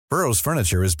Burrow's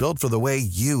furniture is built for the way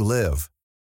you live.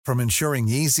 From ensuring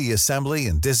easy assembly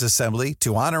and disassembly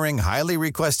to honoring highly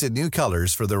requested new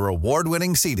colors for their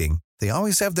award-winning seating, they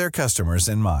always have their customers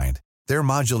in mind. Their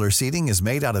modular seating is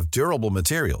made out of durable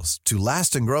materials to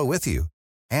last and grow with you.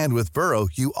 And with Burrow,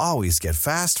 you always get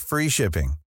fast, free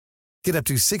shipping. Get up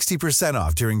to 60%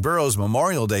 off during Burrow's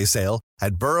Memorial Day sale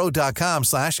at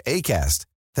burrow.com/ACAST.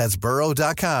 That's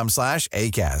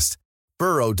burrow.com/ACAST.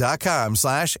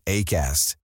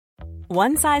 burrow.com/ACAST.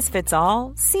 One size fits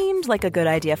all seemed like a good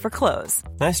idea for clothes.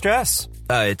 Nice dress.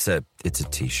 It's a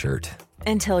t-shirt.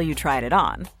 Until you tried it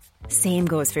on. Same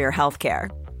goes for your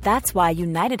healthcare. That's why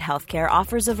United Healthcare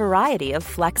offers a variety of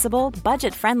flexible,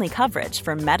 budget-friendly coverage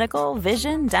for medical,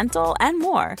 vision, dental, and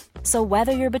more. So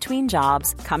whether you're between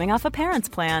jobs, coming off a parent's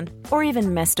plan, or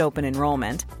even missed open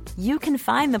enrollment, you can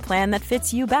find the plan that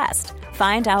fits you best.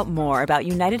 Find out more about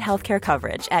United Healthcare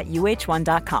coverage at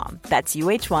uh1.com. That's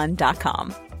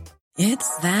uh1.com.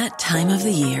 It's that time of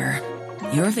the year.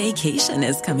 Your vacation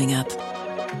is coming up.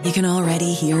 You can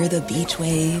already hear the beach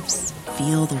waves,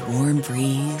 feel the warm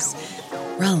breeze,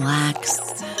 relax,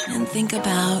 and think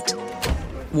about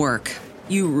work.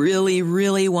 You really,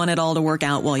 really want it all to work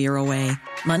out while you're away.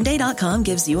 Monday.com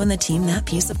gives you and the team that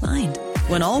peace of mind.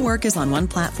 When all work is on one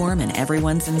platform and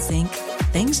everyone's in sync,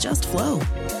 things just flow.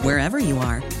 Wherever you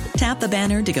are, tap the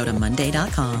banner to go to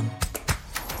Monday.com.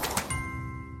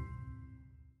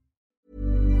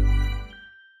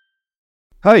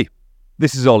 Hey,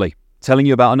 this is Ollie, telling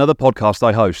you about another podcast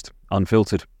I host,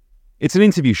 Unfiltered. It's an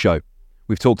interview show.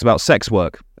 We've talked about sex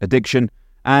work, addiction,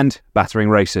 and battering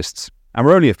racists. And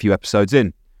we're only a few episodes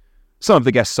in. Some of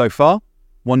the guests so far: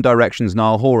 One Direction's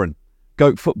Niall Horan,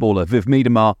 GOAT footballer Viv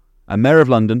Miedemar, and Mayor of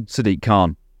London Sadiq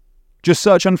Khan. Just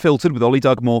search Unfiltered with Ollie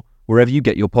Dugmore wherever you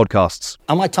get your podcasts.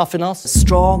 Am I tough enough?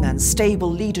 Strong and stable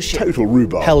leadership. Total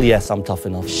rhubarb. Hell yes, I'm tough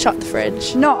enough. Shut the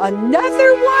fridge. Not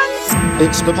another one?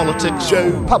 It's the Politics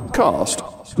Show podcast.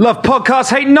 Love podcasts,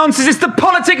 hate nonsense. It's the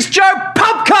Politics Joe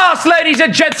podcast, ladies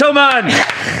and gentlemen.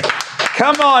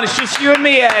 Come on, it's just you and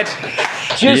me, Ed.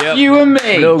 Just you and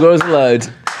me. No goes allowed.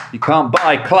 You can't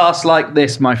buy class like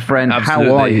this, my friend.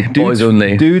 Absolutely. How are you? Boys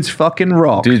only. Dudes fucking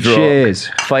rock. Dudes rock. Cheers.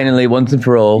 Finally, once and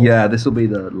for all. Yeah, this will be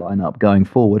the lineup going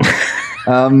forward.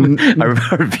 Our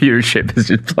viewership is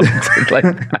just plummeted like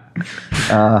that.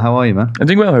 How are you, man? I'm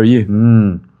doing well. How are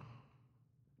you?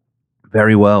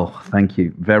 Very well, thank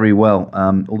you. Very well.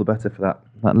 All the better for that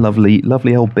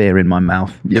lovely old beer in my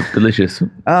mouth. Yep, delicious.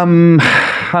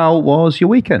 How was your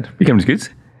weekend? Weekend was good.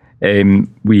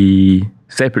 We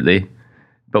separately,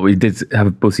 but we did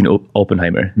have both seen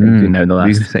Oppenheimer. Now in the last. You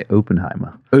used to say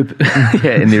Oppenheimer.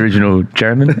 Yeah, in the original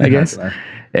German, I guess.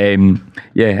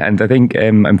 Yeah, and I think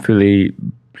I'm fully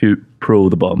pro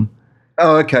the bomb.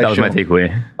 Oh, okay. That was my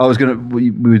takeaway.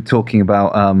 We were talking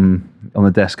about on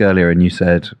the desk earlier, and you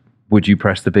said, would you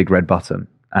press the big red button?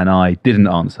 And I didn't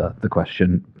answer the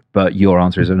question, but your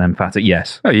answer is an emphatic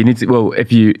yes. Oh, you need to. Well,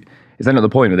 is that not the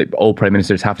point that all prime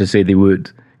ministers have to say they would?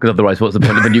 Because otherwise, what's the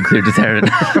point of a nuclear deterrent?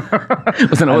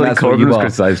 Wasn't all that Corbyn was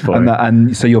criticised for?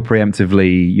 And so you're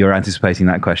anticipating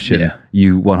that question. Yeah.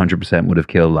 You 100% would have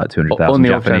killed like 200,000 on the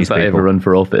Japanese chance that I ever run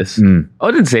for office. I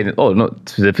didn't say that. Oh, not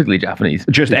specifically Japanese.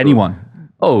 Just people. Anyone.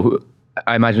 Oh,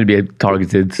 I imagine it'd be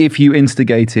targeted. If you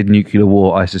instigated nuclear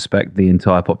war, I suspect the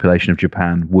entire population of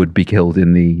Japan would be killed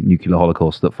in the nuclear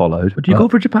holocaust that followed. Would you go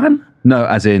for Japan? No,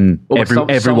 as in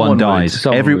everyone dies.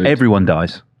 Everyone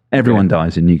dies. Everyone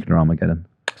dies in nuclear Armageddon.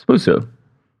 I suppose so.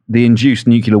 The induced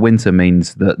nuclear winter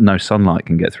means that no sunlight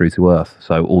can get through to Earth,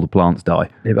 so all the plants die.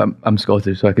 Yeah, but I'm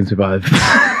Scottish, so I can survive.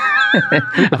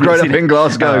 I've grown up in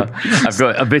Glasgow. I've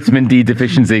got a vitamin D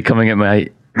deficiency coming at my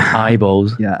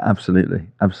eyeballs. Yeah, absolutely.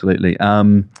 I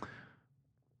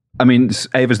mean,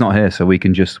 Ava's not here, so we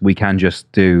can just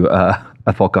do a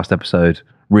podcast episode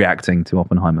reacting to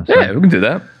Oppenheimer. So. Yeah, we can do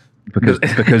that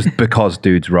because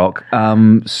dudes rock.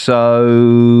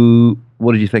 So,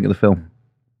 what did you think of the film?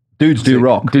 Dudes do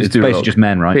rock. It's basically just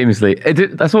men, right? Famously,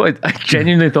 that's what I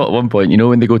genuinely thought at one point. You know,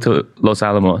 when they go to Los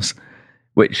Alamos,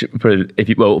 first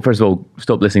of all,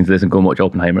 stop listening to this and go and watch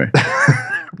Oppenheimer.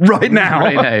 Right now.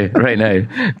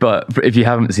 But if you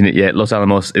haven't seen it yet, Los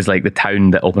Alamos is like the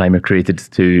town that Oppenheimer created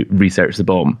to research the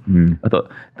bomb. I thought,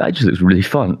 that just looks really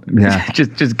fun. Yeah.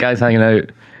 just guys hanging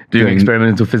out, doing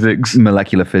experimental physics.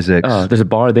 Molecular physics. Oh, there's a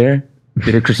bar there.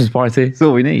 Did a Christmas party. That's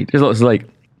all we need. There's lots of like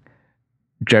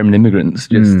German immigrants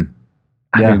just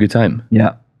having a good time.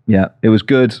 Yeah. It was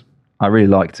good. I really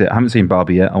liked it. I haven't seen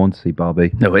Barbie yet. I want to see Barbie.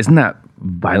 No, isn't that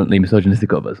violently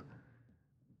misogynistic of us?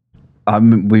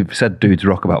 We've said dudes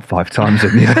rock about 5 times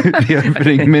in the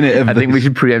opening minute of I think we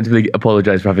should preemptively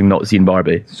apologise for having not seen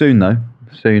Barbie. Soon though.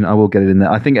 soon. I will get it in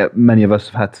there. I think many of us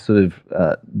have had to sort of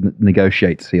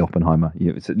negotiate to see Oppenheimer.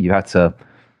 You had to.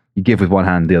 You give with one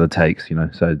hand, the other takes,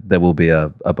 so there will be a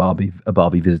Barbie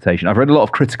visitation. I've read a lot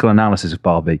of critical analysis of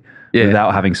Barbie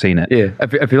without having seen it. Yeah,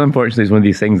 I feel unfortunately it's one of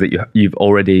these things that you've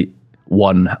already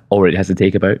has to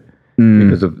take about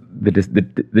because of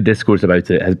the discourse about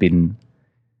it has been.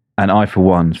 And I, for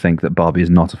one, think that Barbie is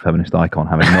not a feminist icon,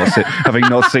 having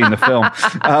not seen the film.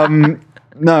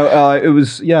 It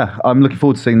was, I'm looking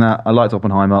forward to seeing that. I liked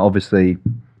Oppenheimer, obviously,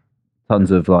 tons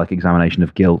of examination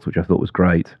of guilt, which I thought was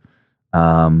great.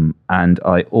 And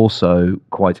I also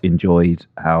quite enjoyed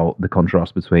how the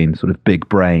contrast between sort of big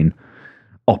brain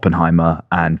Oppenheimer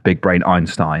and big brain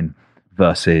Einstein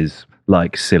versus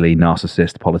silly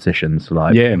narcissist politicians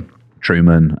like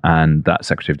Truman and that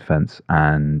Secretary of Defense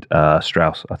and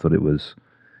Strauss. I thought it was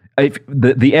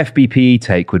the FBPE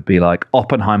take would be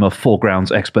Oppenheimer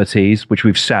foregrounds expertise, which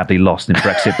we've sadly lost in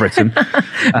Brexit Britain.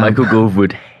 Michael Gove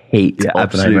would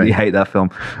absolutely hate that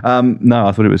film. No,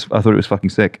 I thought it was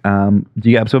fucking sick. Do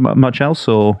you get up to much else,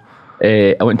 or?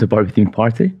 I went to a Barbie themed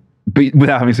party, but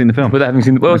without having seen the film.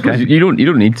 Okay. You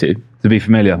don't need to be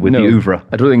familiar with the oeuvre.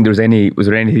 I don't think was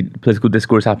there any political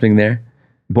discourse happening there.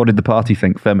 What did the party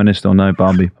think, feminist or no,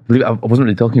 Barbie? I wasn't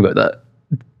really talking about that,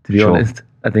 to be honest.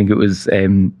 I think it was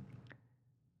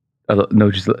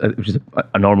just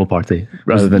a normal party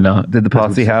rather than a. Did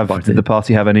the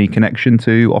party have any connection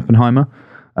to Oppenheimer?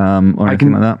 Or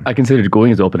anything like that? I considered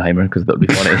going as Oppenheimer because that would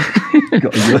be funny.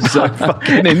 God, you're so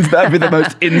fucking that'd be the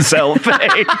most incel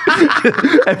thing.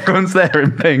 Everyone's there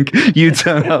in pink. You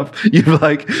turn up. You've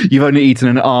only eaten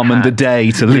an almond a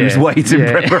day to lose weight in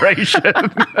preparation.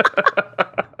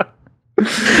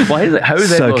 Why is it? How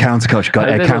is it so counterculture? God,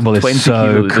 Ed Campbell is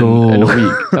so cool. In a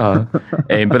week.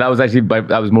 But that was actually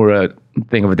that was more a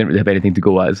thing of I didn't really have anything to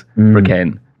go as for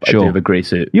Ken. I do have a grey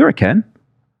suit. You're a Ken.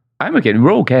 I'm a Ken.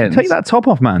 We're all Kens. Take that top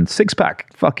off, man.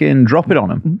 6-pack. Fucking drop it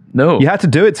on him. No. You had to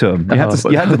do it to him. No,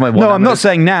 I'm not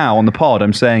saying now on the pod.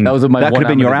 I'm saying that could have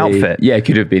been your outfit. Yeah, it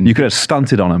could have been. You could have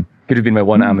stunted on him. Could have been my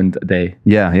one almond a day.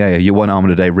 Yeah. Your one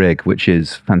almond a day rig, which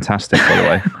is fantastic, by the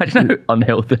way. Imagine how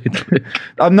unhealthy it is.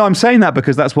 No, I'm saying that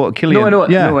because that's what Cillian...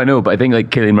 No, I know. But I think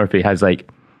Cillian Murphy has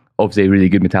obviously a really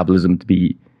good metabolism to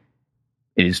be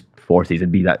in his 40s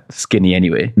and be that skinny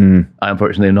anyway. I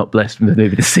unfortunately am not blessed with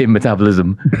maybe the same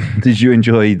metabolism. Did you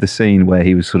enjoy the scene where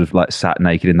he was sort of sat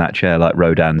naked in that chair like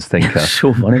Rodin's Thinker?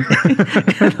 So funny.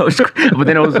 But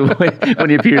then also when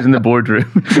he appears in the boardroom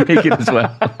naked as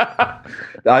well.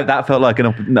 That felt like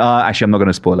actually, I'm not going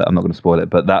to spoil it.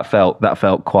 But that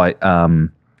felt quite.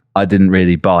 I didn't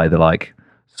really buy the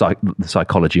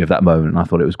psychology of that moment, and I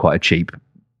thought it was quite a cheap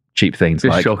thing to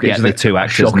get the two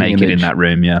actors naked in that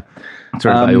room. Yeah,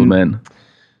 surrounded by old men.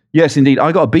 Yes, indeed.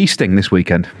 I got a bee sting this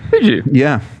weekend. Did you?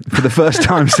 Yeah, for the first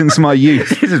time since my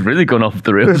youth. This has really gone off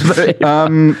the rails.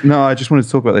 No, I just wanted to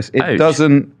talk about this. It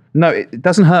doesn't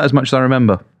hurt as much as I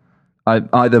remember.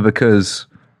 Either because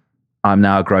I'm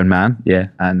now a grown man,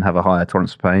 and have a higher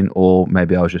tolerance for pain, or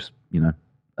maybe I was just,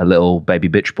 a little baby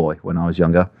bitch boy when I was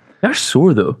younger. They're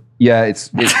sore though. Yeah, it's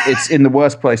in the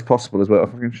worst place possible as well.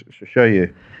 If I can show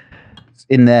you, it's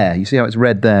in there. You see how it's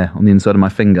red there on the inside of my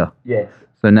finger? Yes.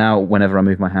 So now, whenever I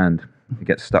move my hand, it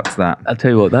gets stuck to that. I'll tell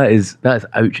you what, that's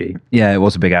ouchie. Yeah, it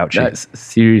was a big ouchie. That's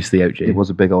seriously ouchie. It was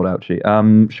a big old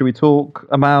ouchie. Should we talk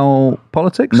about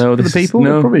politics? No, for the people.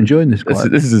 No, we're probably enjoying this.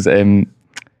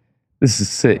 This is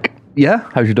sick. Yeah.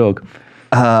 How's your dog?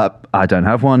 I don't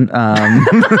have one.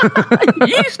 You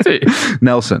used to.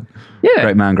 Nelson. Yeah.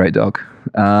 Great man, great dog.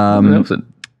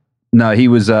 Nelson. No, he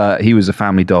was a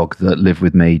family dog that lived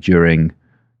with me during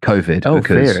COVID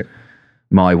because fair.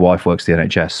 My wife works at the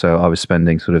NHS, so I was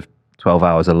spending sort of 12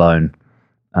 hours alone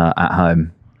at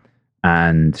home,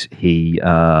 and he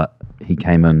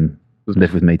came and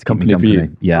lived with me to keep me company.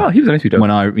 Yeah, he was a nice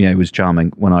dog. He was charming.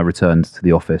 When I returned to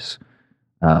the office,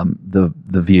 the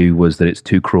view was that it's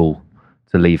too cruel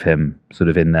to leave him sort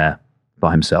of in there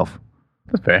by himself.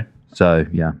 That's fair. So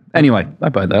yeah. Anyway, I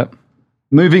buy that.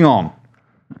 Moving on.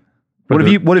 What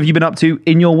have you been up to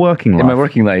in your working life? In my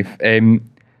working life,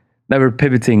 now we're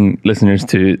pivoting listeners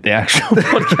to the actual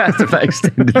podcast of that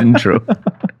extended intro.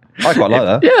 I quite like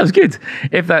that. Yeah, it was good.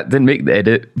 If that didn't make the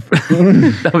edit,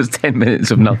 that was 10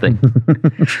 minutes of nothing.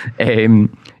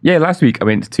 Last week I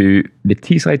went to the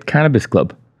Teesside Cannabis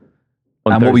Club.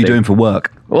 And Thursday. What were you doing for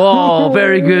work? Oh,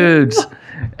 very good. So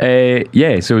the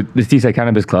Teesside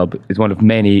Cannabis Club is one of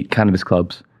many cannabis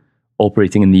clubs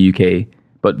operating in the UK,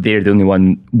 but they're the only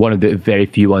one of the very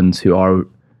few ones who are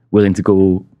willing to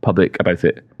go public about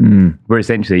it. Where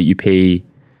essentially you pay,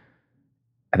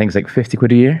 I think it's like 50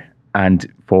 quid a year, and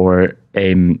for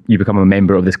you become a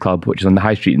member of this club, which is on the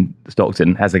high street in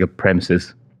Stockton, has like a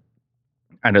premises,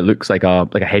 and it looks like a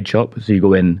head shop. So you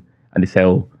go in and they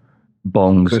sell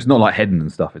bongs. So it's not like Headden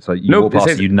and stuff. It's like you walk past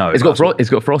and you know. It's got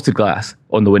frosted glass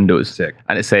on the windows. Sick.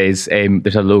 And it says,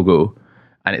 there's a logo,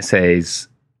 and it says,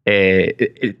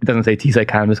 it doesn't say Teesside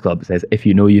Cannabis Club. It says, if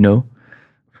you know, you know.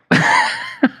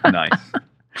 Nice.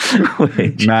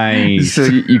 Nice. So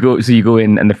you go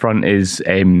in, and the front is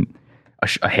a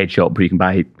head shop where you can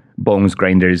buy bongs,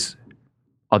 grinders,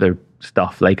 other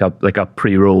stuff like a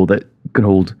pre-roll that can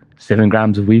hold 7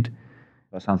 grams of weed.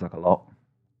 That sounds like a lot.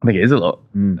 I think it is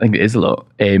a lot.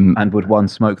 And would one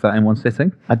smoke that in one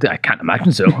sitting? I can't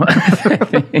imagine so.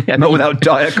 Not without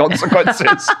dire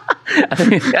consequences.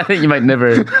 I think you might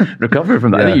never recover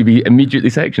from that. Yeah. I think you'd be immediately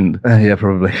sectioned. Yeah,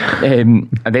 probably. And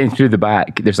then through the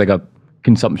back, there's like a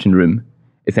consumption room,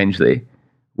 essentially,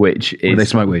 which is... Where they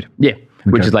smoke weed? Yeah, okay.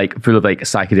 Which is like full of like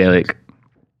psychedelic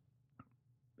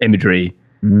imagery,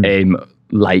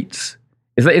 lights.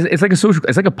 It's like a social...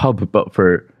 It's like a pub, but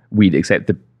for weed, except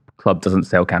the club doesn't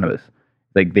sell cannabis.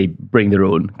 Like they bring their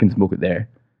own, can smoke it there.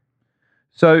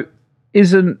 So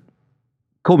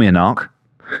call me a narc.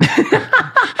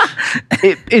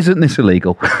 Isn't this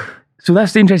illegal? So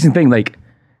that's the interesting thing. Like,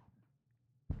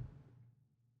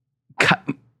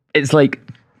 it's like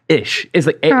ish. It's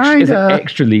like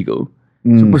extra legal.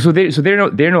 So they're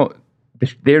not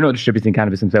distributing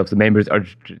cannabis themselves. The members are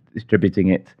distributing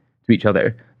it to each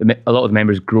other. A lot of the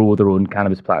members grow their own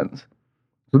cannabis plants.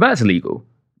 So that's illegal.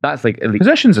 That's like illegal.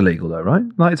 Possession's illegal though, right?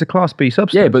 Like it's a Class B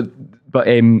substance. Yeah, but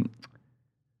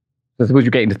I suppose you're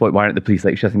getting to the point why aren't the police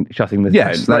like shutting this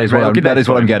yes, down? That is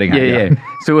what I'm getting at. Yeah.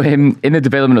 So in the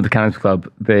development of the Cannabis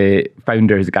Club, the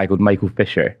founder is a guy called Michael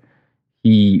Fisher.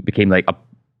 He became like a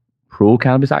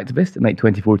pro-cannabis activist in like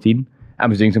 2014 and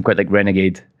was doing some quite like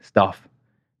renegade stuff.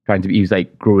 He was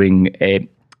like growing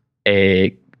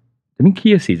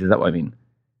chia seeds, is that what I mean?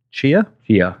 Chia?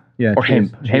 Chia. Yeah, or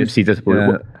hemp seeds, I suppose.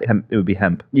 Yeah, hemp, it would be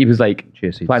hemp. He was like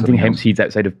chia seeds, planting hemp seeds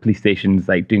outside of police stations,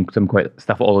 like doing some quite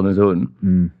stuff all on his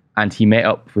own. And he met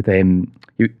up with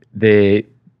the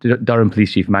Durham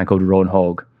police chief, a man called Ron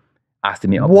Hogg, asked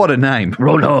him to meet up. What a name.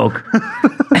 Ron Hogg.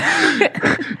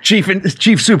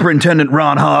 Chief Superintendent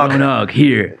Ron Hogg. Ron Hogg,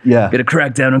 here. Yeah. Get a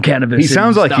crackdown on cannabis. He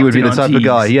sounds like he would be the type of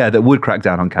guy, that would crack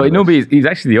down on cannabis. But no, he's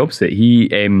actually the opposite. He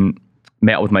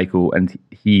met up with Michael and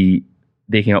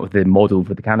they came up with the model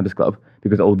for the Cannabis Club,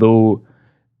 because although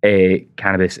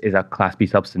cannabis is a Class B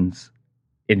substance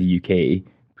in the UK,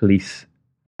 police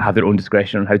have their own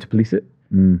discretion on how to police it.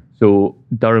 So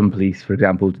Durham police, for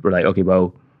example, were like, okay,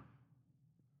 well,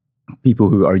 people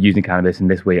who are using cannabis in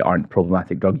this way aren't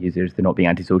problematic drug users. They're not being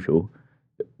antisocial.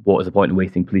 What is the point in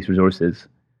wasting police resources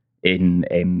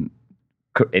in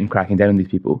cracking down on these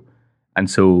people? And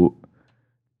so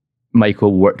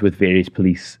Michael worked with various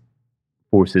police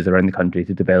forces around the country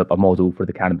to develop a model for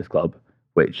the Cannabis Club,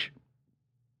 which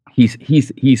he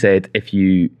said if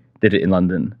you did it in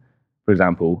London, for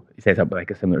example, he set up like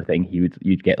a similar thing,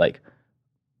 you'd get like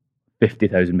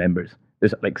 50,000 members.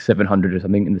 There's like 700 or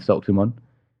something in the Stockton one.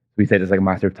 So he said it's like a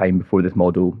matter of time before this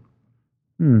model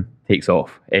takes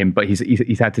off. But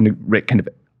he's had to kind of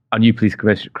a new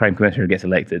crime commissioner gets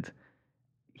elected.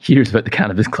 Here's about the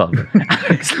Cannabis Club.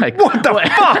 It's like, what the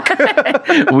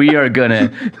fuck? We are gonna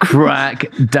crack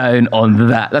down on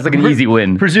that. That's like an easy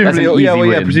win. Presumably,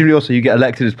 presumably also you get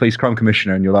elected as police crime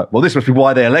commissioner, and you're like, well, this must be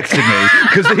why they elected me,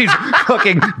 because these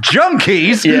fucking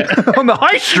junkies on the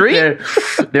high street.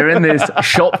 They're in this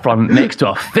shop front next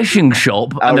to a fishing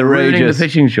shop, and they're ruining the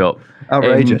fishing shop.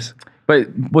 Outrageous. But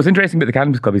what's interesting about the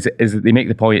Cannabis Club is that they make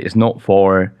the point it's not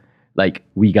for like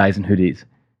wee guys in hoodies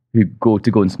who go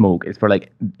and smoke. It's for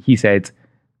like, he said,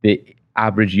 the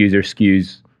average user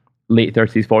skews late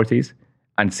 30s, 40s,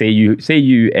 and say you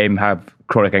have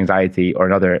chronic anxiety or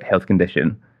another health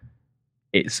condition,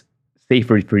 it's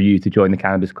safer for you to join the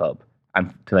Cannabis Club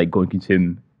and to like go and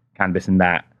consume cannabis in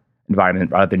that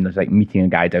environment rather than just like meeting a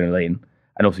guy down a lane.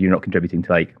 And also you're not contributing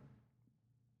to like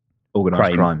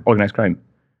organized crime.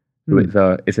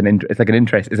 So it's an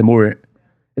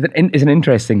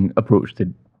interesting approach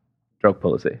to drug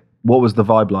policy. What was the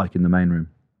vibe like in the main room?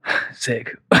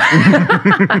 Sick.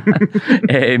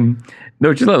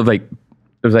 No, just a lot of like, there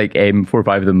was like 4 or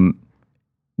 5 of them.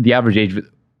 The average age,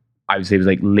 I would say, was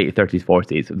like late 30s,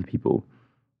 40s of the people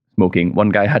smoking. One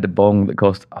guy had a bong that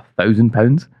cost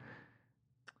 £1,000.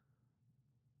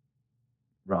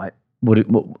 Right. What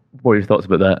are your thoughts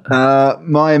about that?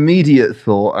 My immediate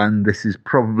thought, and this is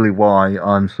probably why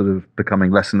I'm sort of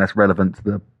becoming less and less relevant to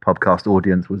the podcast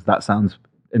audience, was that sounds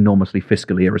enormously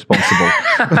fiscally irresponsible.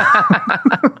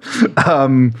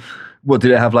 What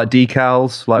did it have? Like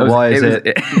decals? Like why is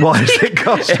it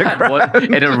cost it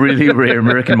had a really rare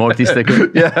Rick and Morty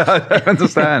sticker. Yeah, I don't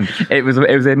understand. It was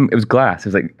glass.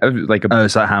 It was like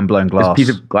it's like hand blown glass. It was a piece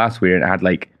of glassware, and it had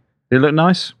like. Did it look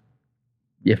nice?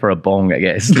 Yeah, for a bong, I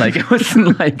guess. Like it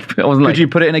wasn't like. Could you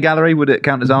put it in a gallery? Would it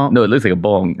count as art? No, it looks like a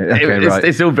bong. Okay, right.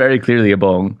 It's still very clearly a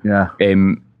bong. Yeah.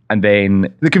 And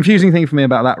then the confusing thing for me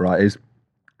about that, right, is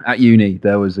at uni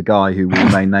there was a guy who will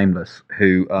remain nameless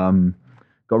who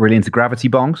got really into gravity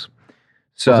bongs.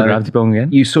 So what's a gravity bong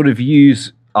again? You sort of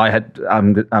use.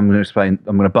 I'm going to explain.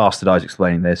 I'm going to bastardize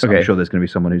explaining this. Okay. I'm sure there's going to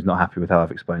be someone who's not happy with how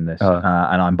I've explained this,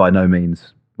 and I'm by no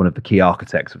means one of the key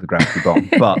architects of the gravity bong.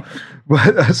 But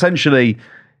essentially,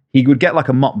 he would get like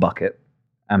a mop bucket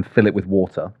and fill it with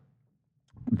water.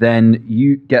 Then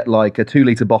you get like a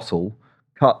 2-litre bottle,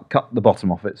 cut the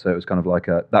bottom off it, so it was kind of like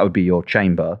that would be your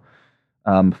chamber.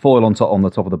 Foil on the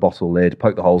top of the bottle lid,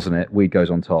 poke the holes in it, weed goes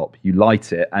on top, you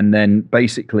light it, and then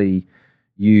basically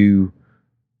the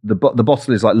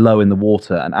bottle is like low in the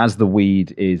water, and as the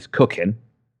weed is cooking,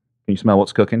 can you smell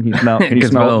what's cooking? Can you smell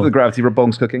the gravity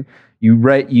bong's cooking? You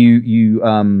raise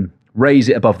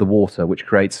it above the water, which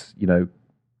creates, a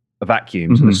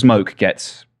vacuum, so the smoke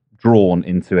gets drawn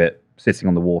into it, sitting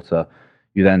on the water.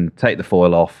 You then take the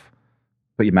foil off,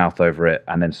 put your mouth over it,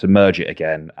 and then submerge it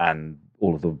again, and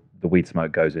all of the weed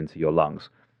smoke goes into your lungs.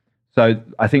 So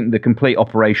I think the complete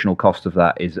operational cost of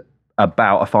that is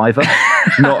about £5,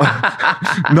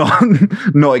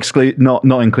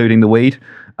 not including the weed.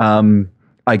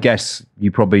 I guess you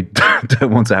probably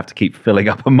don't want to have to keep filling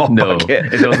up a mop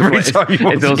bucket every time you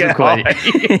want to get high.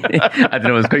 I don't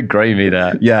know, it's quite grimy,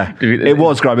 that. Yeah, it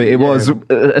was grimy. It was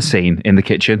a scene in the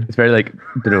kitchen. It's very like,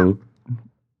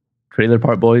 Trailer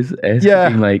Park Boys. Yeah,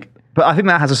 but I think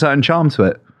that has a certain charm to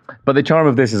it. But the charm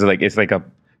of this is like, it's like a...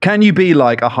 Can you be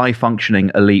like a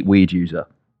high-functioning elite weed user?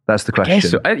 That's the question. I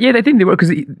guess so. Yeah, I think they were,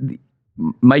 because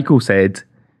Michael said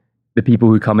the people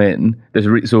who come in,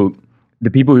 so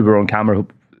the people who were on camera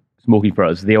smoking for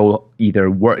us, they all either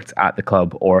worked at the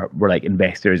club or were like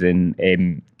investors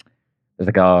in,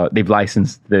 there's like they've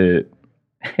licensed the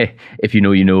If You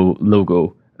Know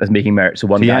logo that's making merch. So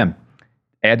one TM.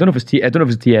 I don't know if it's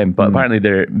TM, but apparently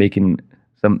they're making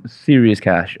some serious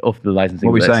cash off the licensing.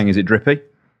 What are we saying? Is it drippy?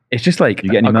 It's just like...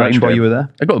 You get any merch while you were there?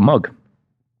 I got a mug.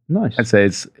 Nice. It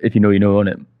says, If You Know on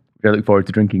it. Which I look forward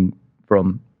to drinking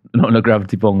from, not in a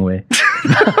gravity bong way.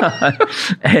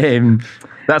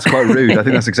 That's quite rude. I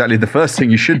think that's exactly the first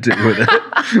thing you should do with it.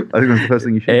 I think that's the first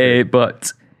thing you should do.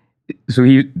 But, so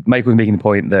Michael was making the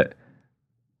point that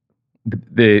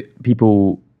the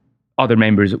people, other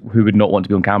members who would not want to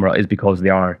be on camera is because they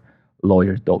are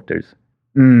lawyers, doctors,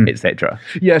 etc.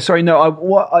 Yeah, sorry,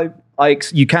 no,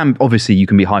 you can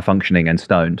be high functioning and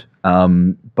stoned.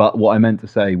 But what I meant to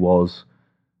say was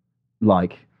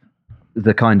like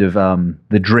the kind of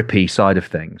the drippy side of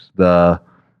things.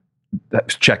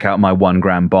 Check out my 1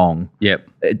 gram bong. Yep.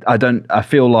 I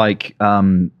feel like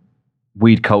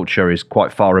weed culture is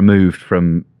quite far removed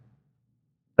from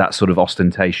that sort of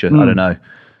ostentation. I don't know.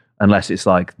 Unless it's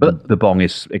like the bong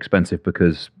is expensive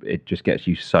because it just gets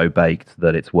you so baked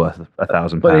that it's worth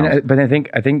 £1,000. But I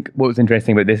think what's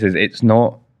interesting about this is it's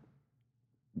not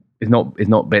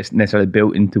necessarily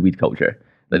built into weed culture.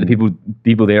 Like the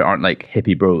people there aren't like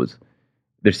hippie bros.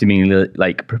 They're seemingly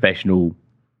like professional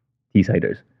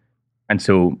tea-siders, and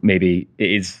so maybe it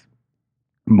is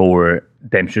more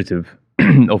demonstrative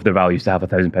of their values to have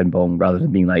 £1,000 bong rather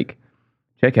than being like,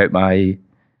 check out my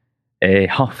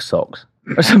Huff socks.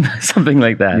 Or something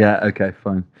like that. Yeah, okay,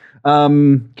 fine.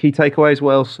 Key takeaways,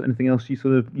 what else? Anything else you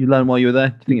learned while you were there?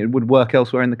 Do you think it would work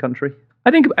elsewhere in the country?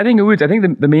 I think it would. I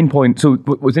think the main point, so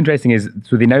what's interesting is,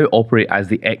 so they now operate as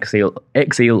the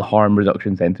Exhale Harm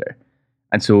Reduction Centre.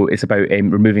 And so it's about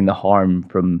removing the harm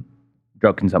from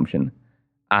drug consumption.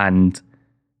 And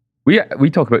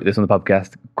we talk about this on the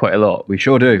podcast quite a lot. We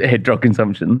sure do. Drug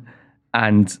consumption.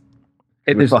 And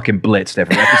we're fucking blitzed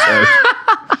every episode.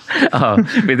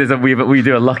 We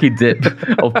do a lucky dip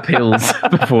of pills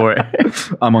before.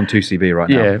 I'm on 2CB right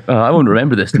now. Yeah, I won't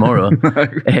remember this tomorrow.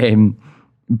 No.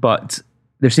 But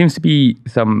there seems to be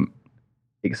some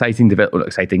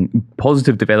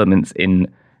positive developments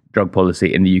in drug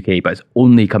policy in the UK, but it's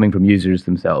only coming from users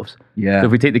themselves. Yeah. So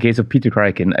if we take the case of Peter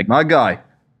Kraken, my guy.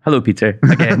 Hello, Peter.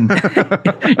 Again,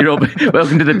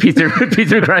 welcome to the Peter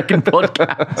Kraken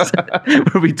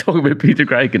podcast, where we talk about Peter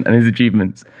Kraken and his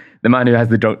achievements. The man who had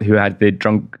the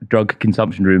drug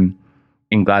consumption room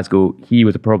in Glasgow. He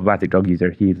was a problematic drug user.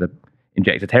 He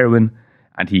injected heroin,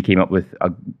 and he came up with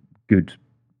a good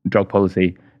drug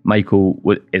policy. Michael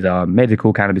is a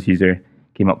medical cannabis user.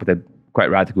 Came up with a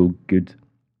quite radical, good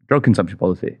drug consumption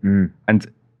policy.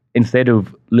 And instead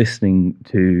of listening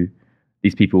to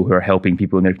these people who are helping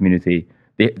people in their community,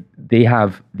 they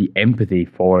have the empathy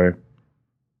for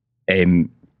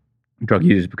drug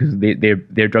users because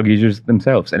they're drug users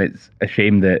themselves, and it's a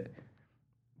shame that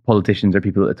politicians or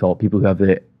people at the top, people who have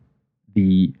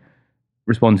the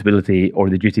responsibility or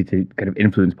the duty to kind of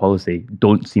influence policy,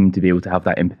 don't seem to be able to have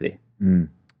that empathy.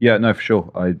 Yeah, no, for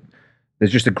sure.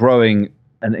 There's just a growing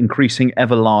and increasing,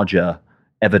 ever larger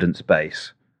evidence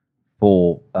base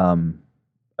for a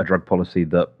drug policy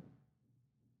that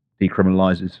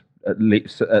decriminalizes at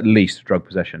least drug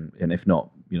possession, and if not,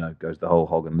 goes the whole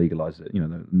hog and legalizes it.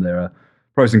 There are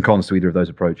pros and cons to either of those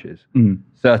approaches.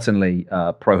 Certainly,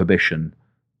 prohibition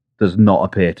does not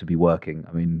appear to be working.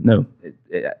 I mean, no,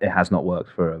 it has not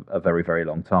worked for a very, very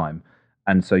long time.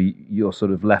 And so you're sort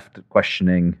of left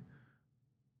questioning,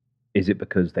 is it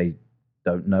because they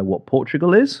don't know what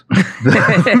Portugal is?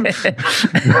 It's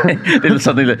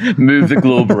something that move the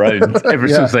globe around ever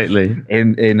so slightly.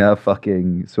 In a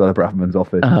fucking Suella Braverman's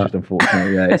office, which is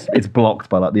unfortunately, it's blocked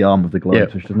by like the arm of the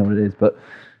globe, which doesn't know what it is. But,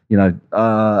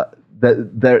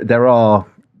 there are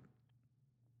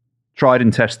tried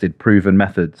and tested, proven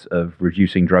methods of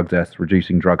reducing drug deaths,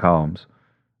 reducing drug harms,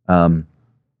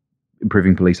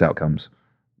 improving police outcomes,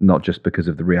 not just because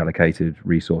of the reallocated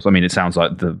resource. I mean, it sounds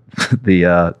like the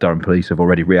Durham police have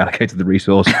already reallocated the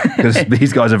resource because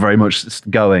these guys are very much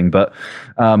going. But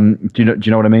do you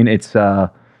know what I mean? It's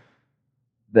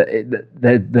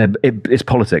it's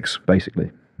politics,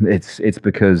 basically. It's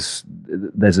because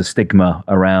there's a stigma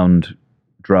around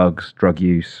drugs, drug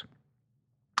use,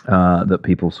 that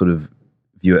people sort of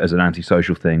view it as an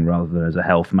antisocial thing rather than as a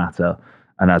health matter,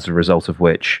 and as a result of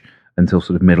which, until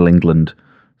sort of Middle England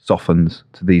softens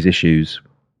to these issues,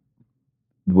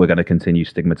 we're going to continue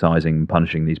stigmatizing and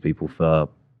punishing these people for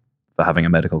having a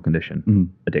medical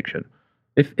condition, addiction.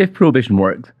 If prohibition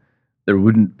worked, there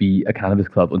wouldn't be a cannabis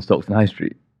club on Stockton High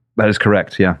Street. That is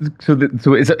correct, yeah. So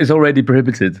it's already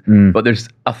prohibited, but there's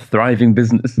a thriving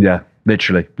business. Yeah,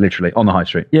 literally on the high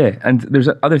street. Yeah, and there's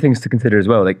other things to consider as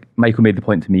well. Like Michael made the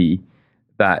point to me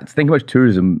that think how much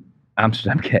tourism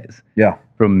Amsterdam gets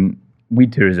from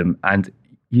weed tourism, and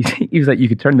he was like, you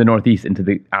could turn the Northeast into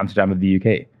the Amsterdam of the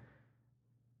UK.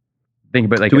 Think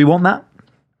about do we want that?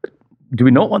 Do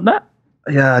we not want that?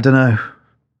 Yeah, I don't know.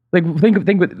 Like think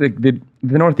about like the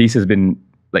Northeast has been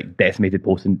like decimated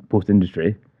post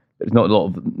industry. There's not a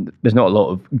lot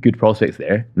of good prospects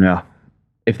there. Yeah.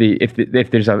 If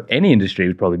there's any industry, it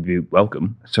would probably be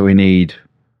welcome. So we need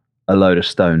a load of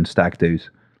stone stag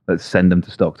doos. Let's send them to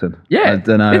Stockton. Yeah, I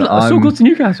don't know. It's so close to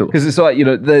Newcastle because it's like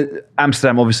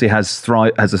Amsterdam obviously has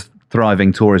a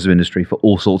thriving tourism industry for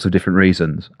all sorts of different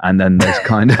reasons, and then there's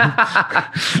kind of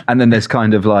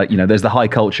like there's the high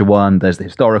culture one, there's the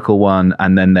historical one,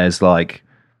 and then there's like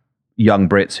young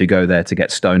Brits who go there to get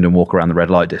stoned and walk around the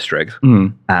red light district.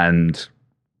 And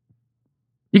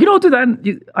you can all do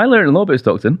that. I learned a lot about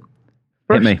Stockton.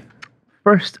 Hit me.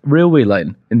 First railway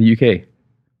line in the UK.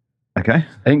 Okay.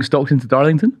 I think Stockton to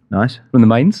Darlington. Nice. From the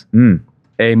mines.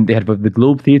 They had the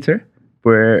Globe Theatre,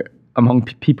 where among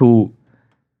people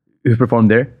who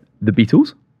performed there, the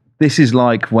Beatles. This is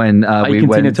like when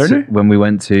we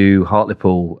went to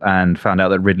Hartlepool and found out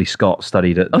that Ridley Scott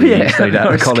studied at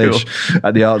the college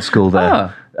at the art school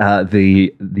there.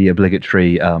 The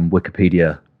obligatory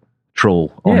Wikipedia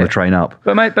trawl on the train up.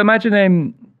 But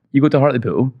imagine you go to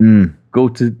Hartlepool, go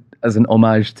to as an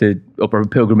homage to or a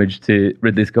pilgrimage to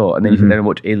Ridley Scott, and then you sit there and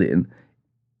watch Alien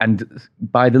and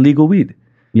buy the legal weed.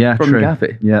 Yeah, from true. the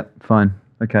cafe. Yeah, fine,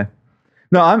 okay.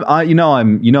 No,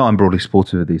 I'm broadly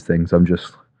supportive of these things.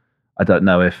 I don't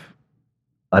know if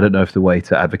the way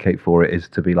to advocate for it is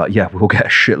to be like, yeah, we'll get a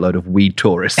shitload of weed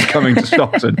tourists coming to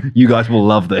Stockton. You guys will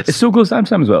love this. It's so close to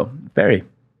Amsterdam as well. Very.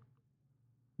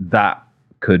 That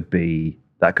could be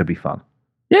fun.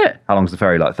 Yeah. How long's the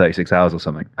ferry? Like 36 hours or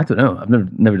something? I don't know. I've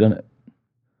never done it.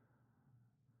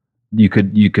 You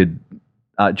could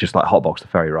just like hotbox the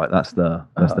ferry, right? That's the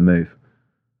move.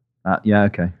 Yeah,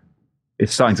 okay.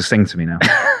 It's starting to sing to me now.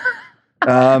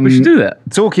 We should do that.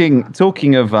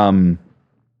 Talking of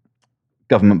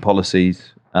government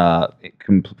policies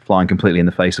flying completely in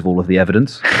the face of all of the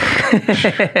evidence.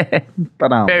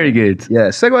 Very good. Yeah.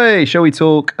 Segue. Shall we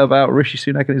talk about Rishi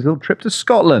Sunak and his little trip to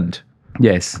Scotland?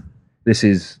 Yes. This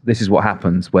is what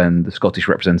happens when the Scottish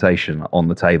representation on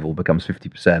the table becomes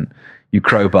 50%. You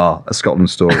crowbar a Scotland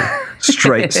story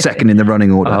straight second in the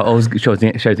running order. I was shouting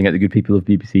at the good people of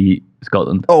BBC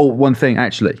Scotland. Oh, one thing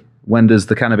actually. When does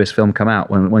the cannabis film come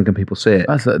out? When can people see it?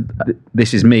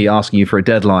 This is me asking you for a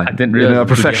deadline. I didn't realize in a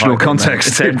professional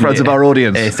context in front of our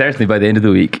audience. Certainly by the end of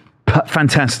the week.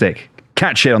 Fantastic.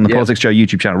 Catch it on the Politics Joe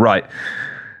YouTube channel. Right.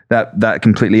 That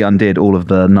completely undid all of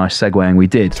the nice segueing we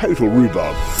did. Total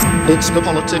rhubarb. It's the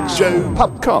Politics Show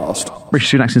podcast.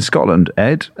 Rishi Sunak's in Scotland,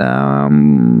 Ed.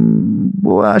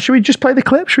 Should we just play the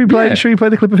clip? Should we play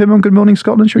the clip of him on Good Morning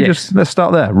Scotland? Let's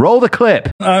start there. Roll the clip.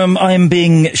 I'm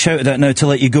being shouted at now to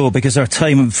let you go because our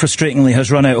time frustratingly has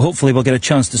run out. Hopefully we'll get a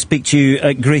chance to speak to you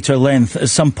at greater length at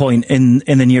some point in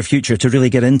the near future to really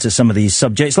get into some of these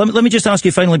subjects. Let me just ask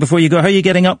you finally before you go, how are you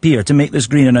getting up here to make this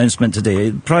green announcement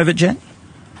today? Private jet?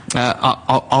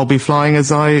 I'll be flying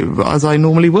as I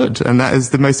normally would, and that is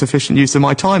the most efficient use of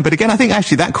my time. But again, I think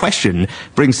actually that question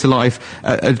brings to life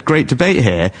a great debate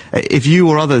here. If you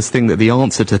or others think that the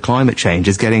answer to climate change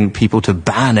is getting people to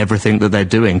ban everything that they're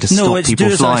doing, to stop people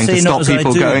flying,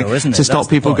 to stop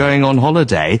people going on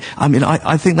holiday, I mean,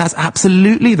 I think that's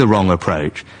absolutely the wrong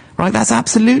approach. Right, that's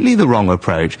absolutely the wrong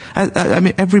approach. I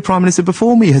mean, every Prime Minister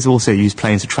before me has also used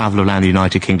planes to travel around the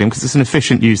United Kingdom because it's an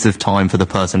efficient use of time for the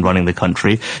person running the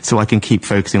country, so I can keep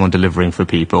focusing on delivering for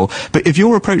people. But if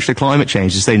your approach to climate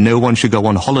change is to say no one should go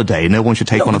on holiday, no one should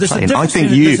take on a plane, I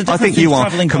think you are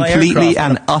completely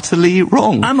and utterly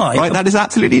wrong. Am I? Right, that is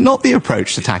absolutely not the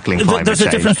approach to tackling climate change. There's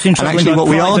a difference between travelling by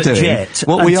private jet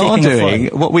and taking a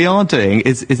flight. What we are doing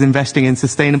is investing in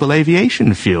sustainable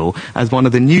aviation fuel as one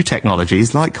of the new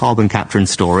technologies like carbon capture and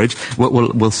storage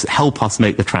will help us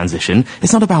make the transition.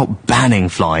 It's not about banning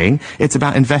flying. It's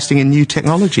about investing in new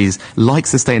technologies like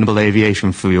sustainable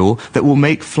aviation fuel that will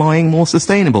make flying more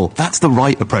sustainable. That's the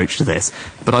right approach to this.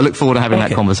 But I look forward to having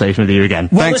that conversation with you again.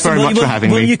 Thanks very much for having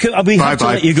me. We have to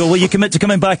let you go. Will you commit to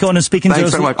coming back on and speaking to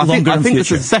us longer in future? I think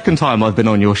this is the second time I've been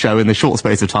on your show in the short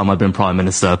space of time I've been Prime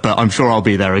Minister, but I'm sure I'll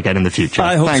be there again in the future.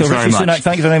 I hope Thanks so. very Rishi much. Sunak,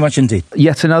 thank you very much indeed.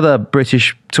 Yet another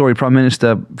British Tory Prime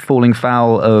Minister falling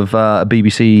foul of a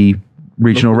BBC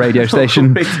regional radio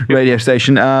station. Rishi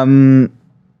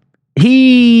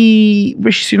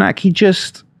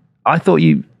Sunak, I thought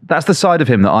that's the side of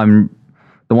him that I'm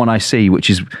the one I see, which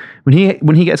is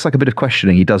when he gets like a bit of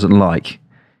questioning he doesn't like,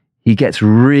 he gets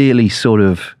really sort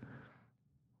of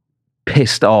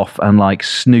pissed off and like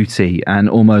snooty and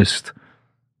almost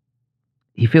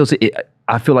he feels it.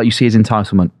 I feel like you see his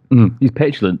entitlement. He's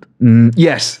petulant.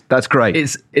 Yes, that's great.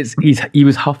 He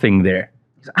was huffing there.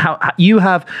 How you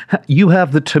have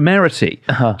the temerity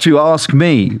to ask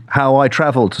me how I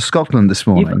travelled to Scotland this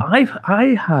morning.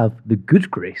 I have the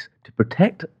good grace to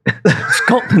protect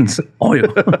Scotland's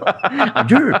oil. I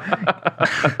do.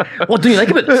 What do you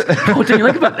like about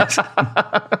this?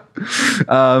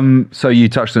 So you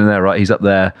touched on it there, right? He's up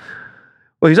there.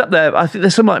 Well, he's up there. I think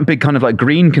there's some like big kind of like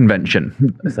green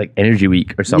convention. It's like Energy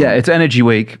Week or something. Yeah, it's Energy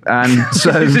Week, and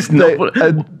so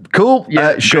cool.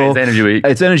 Yeah, sure. It's Energy Week.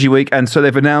 It's Energy Week, and so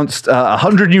they've announced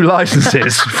 100 new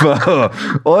licenses for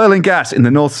oil and gas in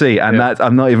the North Sea, and that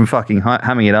I'm not even fucking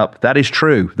hamming it up. That is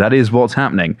true. That is what's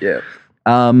happening. Yeah.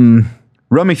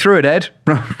 Run me through it, Ed.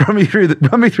 Run me through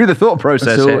the thought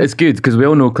process. So here. it's good because we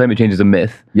all know climate change is a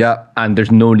myth. Yeah, and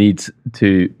there's no need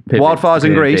to pivot. Wildfires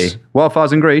in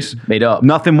Greece. Made up.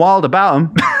 Nothing wild about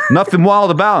them. Nothing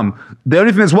wild about them. The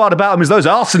only thing that's wild about them is those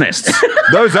arsonists.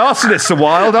 Those arsonists are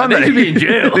wild, aren't they? They should be in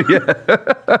jail.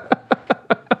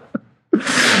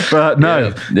 But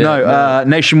no.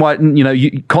 Nationwide,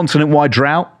 continent-wide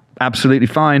drought. Absolutely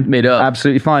fine. Made up.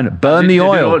 Absolutely fine. Burn the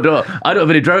oil. I don't have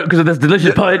any drought because of this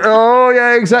delicious pint. Oh,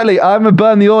 yeah, exactly. I'm going to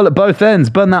burn the oil at both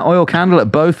ends. Burn that oil candle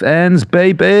at both ends,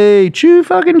 baby. Chew,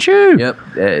 fucking chew. Yep.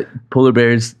 Polar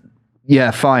bears.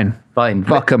 Yeah, fine.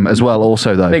 Fuck them as well,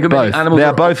 also, though. Both. They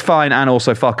are both fine and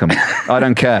also fuck them. I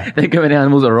don't care. Think how many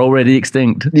animals are already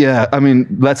extinct. Yeah, I mean,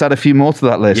 let's add a few more to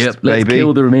that list, let's baby.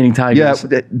 Kill the remaining tigers.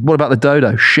 Yeah, what about the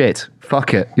dodo? Shit.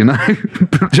 Fuck it,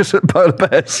 Just polar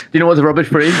bears. Do you know what's a rubbish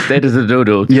phrase? Dead as a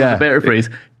dodo. Yeah. A better phrase.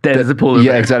 Dead as a polar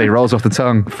bear. Yeah, exactly. Rolls off the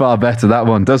tongue. Far better, that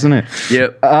one, doesn't it?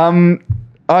 Yep. I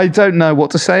don't know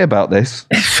what to say about this.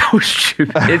 It's so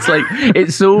stupid.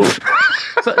 It's so...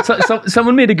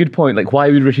 someone made a good point. Like, why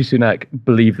would Rishi Sunak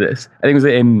believe this? I think it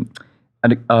was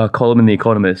a column in The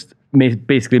Economist,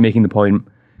 basically making the point: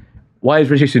 why is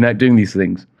Rishi Sunak doing these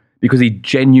things? Because he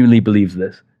genuinely believes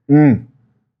this. This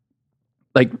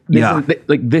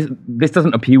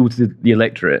doesn't appeal to the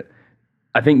electorate.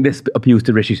 I think this appeals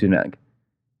to Rishi Sunak.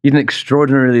 He's an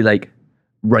extraordinarily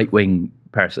right wing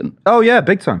person. Oh yeah,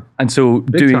 big time. And so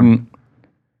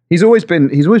He's always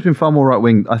been far more right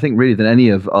wing, I think, really, than any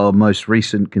of our most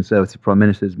recent Conservative prime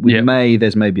ministers.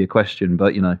 There's maybe a question,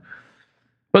 but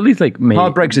but at least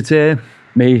hard Brexiteer.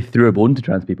 May threw a bone to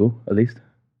trans people, at least.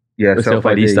 Yeah,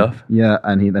 self-ID stuff. Yeah,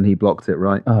 and then he blocked it,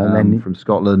 right? From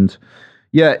Scotland.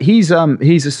 Yeah, he's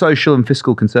a social and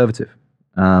fiscal conservative.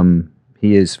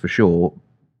 He is for sure.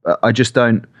 I just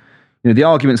don't. The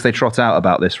arguments they trot out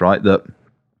about this, right? That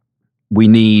we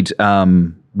need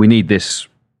this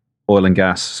oil and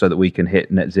gas so that we can hit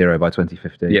net zero by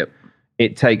 2050. Yep.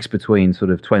 It takes between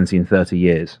sort of 20 and 30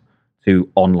 years to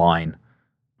online.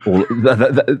 All of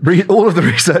the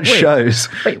research shows.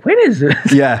 Wait, when is it?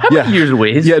 Yeah. How many years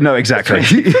away is it? Yeah, no, exactly.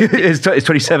 It's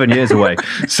 27 years away.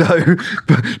 So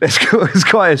there's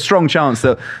quite a strong chance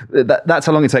that's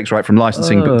how long it takes, right, from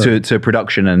licensing to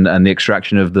production and the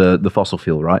extraction of the fossil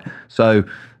fuel, right? So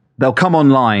they'll come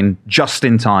online just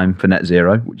in time for net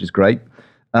zero, which is great.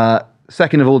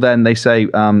 Second of all, then, they say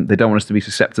they don't want us to be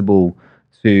susceptible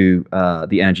to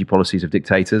the energy policies of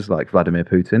dictators like Vladimir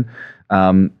Putin.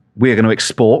 We are going to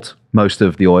export most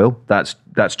of the oil. That's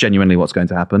genuinely what's going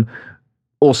to happen.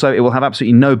 Also, it will have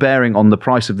absolutely no bearing on the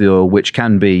price of the oil, which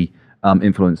can be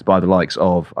influenced by the likes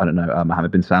of, I don't know,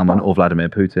 Mohammed bin Salman or Vladimir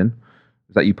Putin.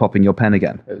 Is that you popping your pen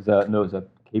again? It was a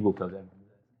cable plug in. I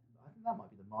think that might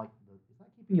be the mic. Is that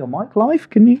keeping your mic live?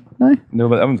 Can you? No? No,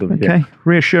 but I'm good. Okay,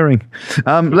 reassuring.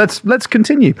 Let's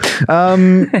continue.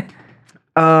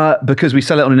 Because we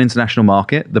sell it on an international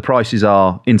market, the prices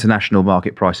are international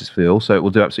market prices for the oil, so it will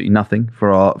do absolutely nothing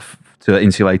to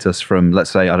insulate us from, let's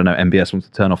say, I don't know, MBS wants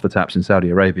to turn off the taps in Saudi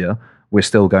Arabia. We're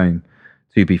still going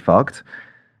to be fucked.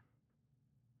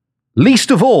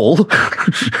 Least of all,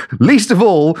 that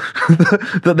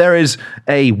there is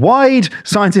a wide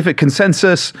scientific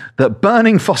consensus that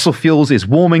burning fossil fuels is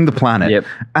warming the planet. Yep.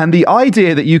 And the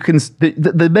idea that you can,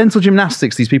 the mental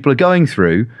gymnastics these people are going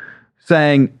through,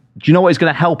 saying, do you know what is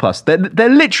going to help us? They're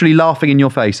literally laughing in your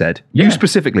face, Ed. You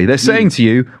specifically. They're saying to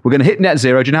you, we're going to hit net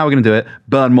zero. Do you know how we're going to do it?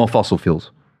 Burn more fossil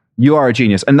fuels. You are a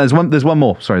genius. And there's one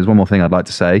more. Sorry, there's one more thing I'd like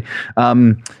to say.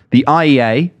 The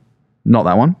IEA, not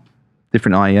that one,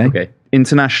 different IEA. Okay.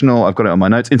 International. I've got it on my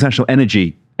notes. International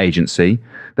Energy Agency.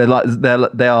 They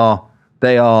are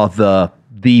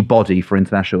the body for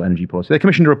international energy policy. They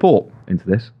commissioned a report into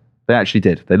this. They actually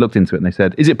did. They looked into it and they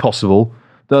said, is it possible?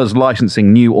 Does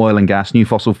licensing new oil and gas, new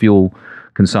fossil fuel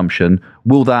consumption,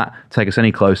 will that take us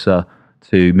any closer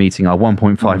to meeting our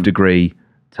 1.5 degree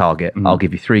target? I'll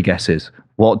give you 3 guesses.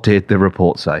 What did the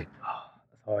report say?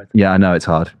 That's hard. Yeah, I know it's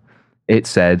hard. It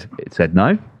said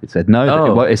no. It said no.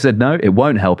 Oh. It said no. It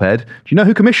won't help, Ed. Do you know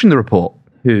who commissioned the report?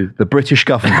 Who? The British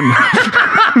government.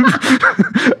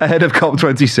 Ahead of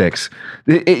COP26.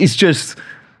 It's just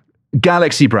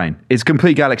galaxy brain. It's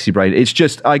complete galaxy brain. It's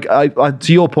just, I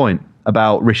to your point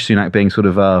about Rishi Sunak being sort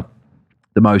of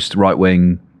the most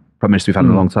right-wing prime minister we've had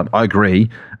in a long time. I agree.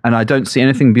 And I don't see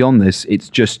anything beyond this. It's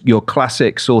just your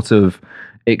classic sort of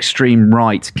extreme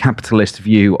right capitalist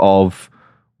view of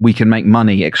we can make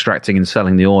money extracting and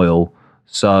selling the oil.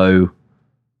 So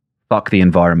fuck the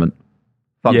environment.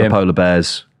 Fuck the polar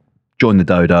bears. Join the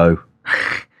dodo.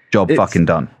 Job fucking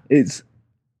done.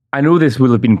 I know this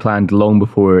will have been planned long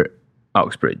before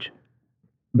Uxbridge,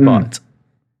 but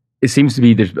it seems to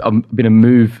be there's been a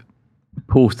move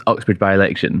post Uxbridge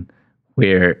by-election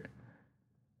where,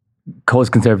 cause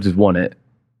Conservatives won it,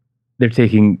 they're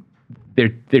taking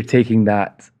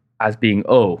that as being,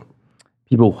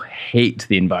 people hate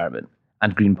the environment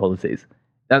and green policies.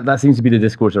 That seems to be the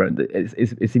discourse around it.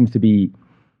 It seems to be,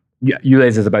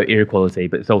 ULEZ is about air quality,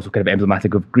 but it's also kind of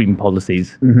emblematic of green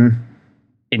policies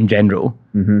in general.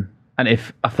 And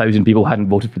if 1,000 people hadn't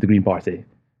voted for the Green Party,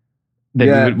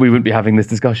 then we wouldn't be having this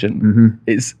discussion.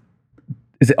 Is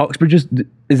it Uxbridge?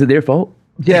 Is it their fault?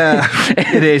 Yeah,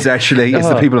 it is actually. It's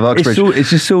the people of Uxbridge. It's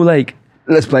just so like,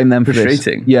 let's blame them for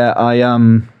frustrating. This. Yeah,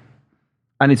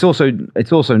 and it's also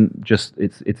just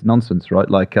it's nonsense, right?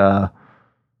 Like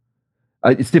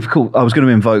it's difficult. I was going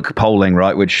to invoke polling,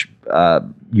 right, which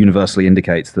universally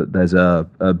indicates that there's a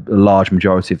large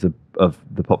majority of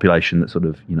the population that sort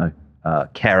of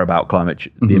care about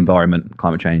the environment,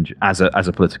 climate change as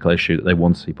a political issue, that they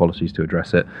want to see policies to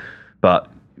address it. But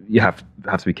you have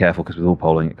to be careful, because with all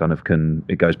polling,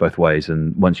 it goes both ways.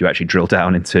 And once you actually drill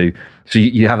down into, so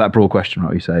you have that broad question,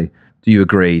 right? You say, do you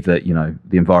agree that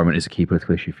the environment is a key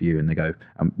political issue for you? And they go,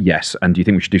 yes. And do you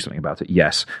think we should do something about it?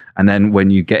 Yes. And then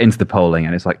when you get into the polling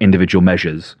and it's like individual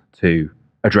measures to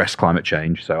address climate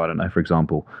change, so I don't know, for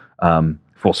example,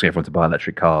 forcing everyone to buy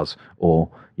electric cars, or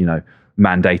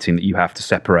mandating that you have to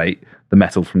separate the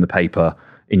metal from the paper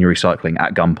in your recycling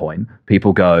at gunpoint,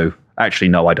 people go, actually,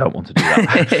 no, I don't want to do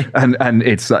that. and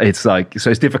it's like,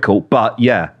 so it's difficult, but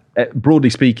yeah,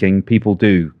 broadly speaking, people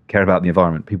do care about the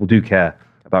environment. People do care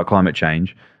about climate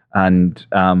change. And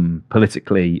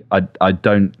politically, I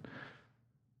don't,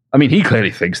 I mean, he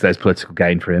clearly thinks there's political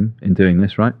gain for him in doing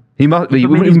this, right? He wouldn't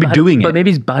even be doing it. But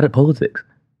maybe he's bad at politics.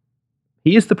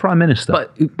 He is the Prime Minister.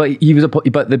 But he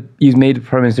was made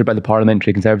Prime Minister by the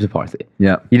Parliamentary Conservative Party.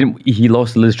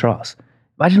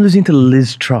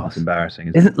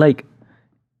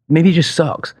 maybe he just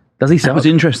sucks. Does he suck? That was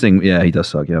interesting. Yeah, he does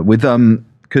suck. Yeah, with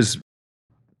because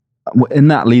in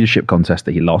that leadership contest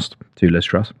that he lost to Liz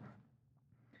Truss,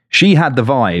 she had the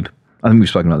vibe. I think we've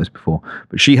spoken about this before,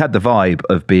 but she had the vibe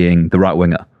of being the right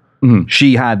winger. Mm-hmm.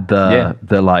 She had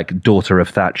the like daughter of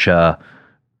Thatcher,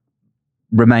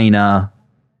 Remainer,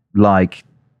 like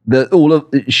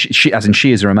she as in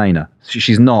she is a Remainer.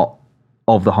 She's not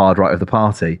of the hard right of the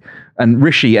party, and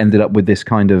Rishi ended up with this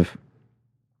kind of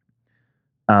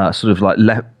sort of like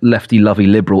lefty lovey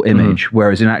liberal image,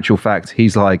 whereas in actual fact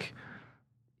he's a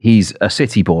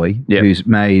city boy who's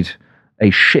made a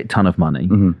shit ton of money,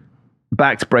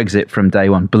 backed Brexit from day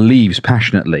one, believes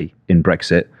passionately in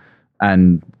Brexit,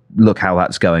 and look how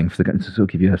that's going to sort of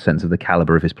give you a sense of the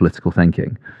caliber of his political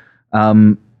thinking.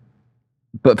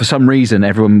 But for some reason,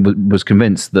 everyone was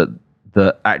convinced that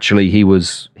actually he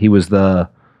was the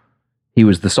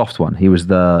soft one. He was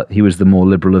the more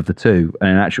liberal of the two.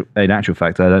 And in actual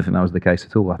fact, I don't think that was the case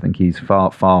at all. I think he's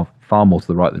far more to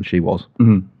the right than she was.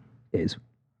 Mm-hmm. Is.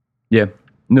 Yeah.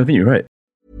 No, I think you're right.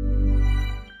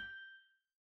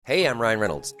 Hey, I'm Ryan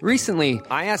Reynolds. Recently,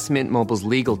 I asked Mint Mobile's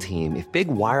legal team if big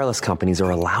wireless companies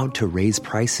are allowed to raise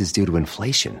prices due to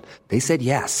inflation. They said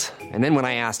yes. And then when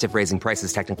I asked if raising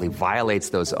prices technically violates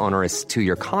those onerous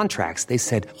 2-year contracts, they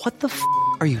said, "What the f***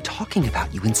 are you talking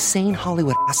about, you insane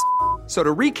Hollywood ass?" So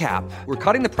to recap, we're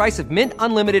cutting the price of Mint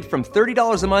Unlimited from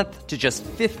 $30 a month to just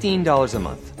 $15 a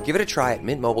month. Give it a try at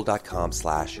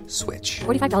mintmobile.com/switch.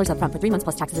 $45 up front for 3 months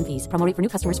plus taxes and fees. Promo rate for new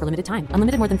customers for limited time.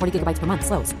 Unlimited more than 40 gigabytes per month.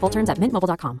 Slows full terms at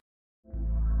mintmobile.com.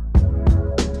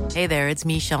 Hey there, it's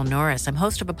Michelle Norris. I'm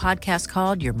host of a podcast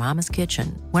called Your Mama's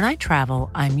Kitchen. When I travel,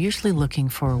 I'm usually looking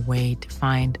for a way to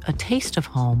find a taste of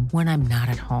home when I'm not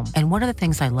at home. And one of the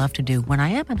things I love to do when I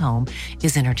am at home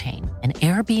is entertain. And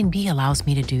Airbnb allows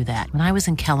me to do that. When I was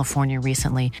in California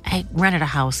recently, I rented a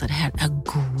house that had a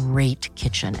great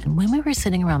kitchen. And when we were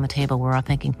sitting around the table, we were all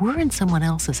thinking, we're in someone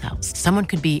else's house. Someone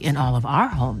could be in all of our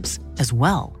homes as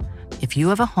well. If you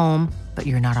have a home, but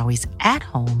you're not always at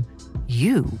home,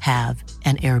 you have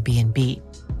an Airbnb.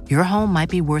 Your home might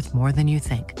be worth more than you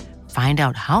think. Find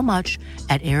out how much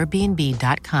at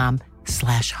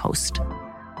airbnb.com/host.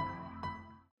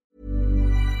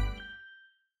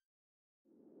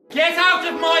 Get out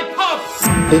of my pub!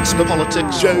 It's the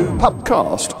Politics Show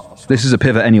podcast. This is a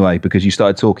pivot anyway, because you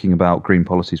started talking about green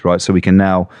policies, right? So we can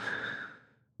now...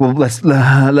 Well, let's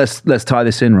tie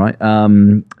this in, right?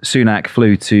 Sunak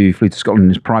flew to Scotland in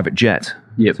his private jet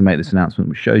to make this announcement,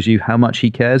 which shows you how much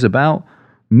he cares about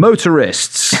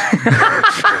motorists.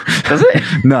 Does it?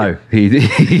 No, he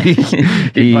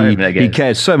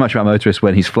cares so much about motorists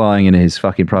when he's flying in his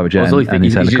fucking private jet and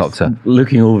his helicopter, just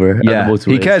looking over at the motorists.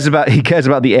 He cares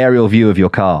about the aerial view of your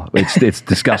car. It's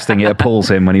disgusting. It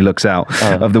appalls him when he looks out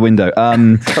of the window.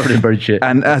 Covered in bird shit.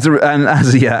 And as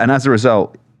a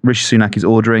result, Rishi Sunak is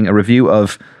ordering a review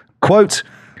of, quote,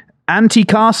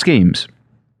 anti-car schemes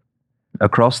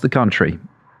across the country.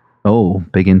 Oh,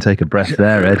 big intake of breath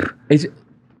there, Ed.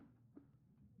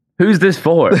 Who's this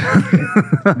for?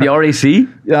 The RAC?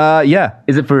 Yeah.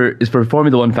 Is it for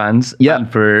Formula One fans? Yeah. And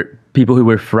for people who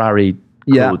wear Ferrari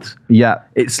clothes? Yeah.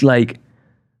 It's like...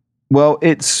 Well,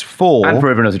 it's for... And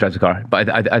for everyone else who drives a car. But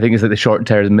I think it's like the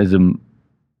short-termism.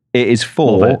 It is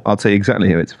for... I'll tell you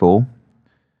exactly who it's for.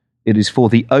 It is for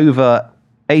the over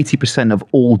 80% of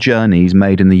all journeys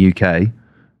made in the UK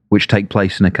which take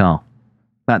place in a car.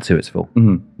 That's who it's for.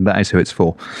 Mm-hmm. That is who it's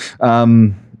for.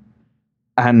 And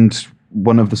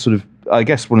one of the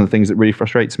things that really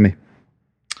frustrates me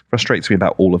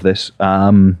about all of this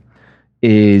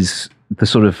is the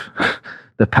sort of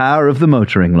the power of the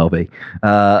motoring lobby,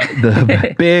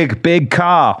 the big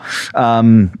car.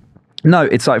 No,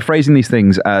 it's like phrasing these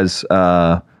things as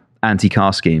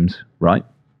anti-car schemes, right?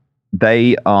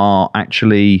 They are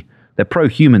actually, they're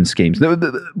pro-human schemes. And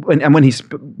when what he's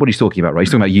talking about, right?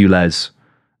 He's talking about ULEZ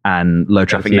and low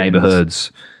traffic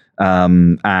neighborhoods.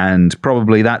 And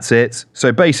probably that's it.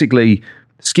 So basically,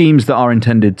 schemes that are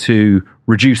intended to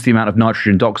reduce the amount of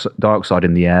nitrogen dioxide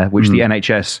in the air, which the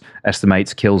NHS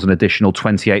estimates kills an additional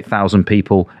 28,000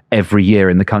 people every year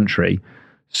in the country.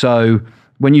 So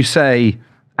when you say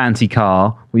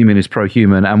anti-car, what you mean is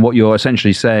pro-human, and what you're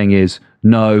essentially saying is,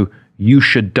 no, you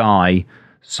should die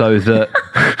so that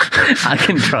I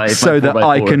can drive. So that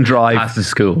I can drive past the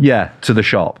school. Yeah, to the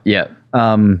shop. Yeah.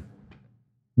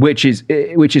 Which is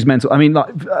mental. I mean,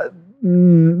 like,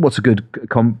 what's a good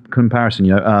comparison?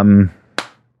 You know,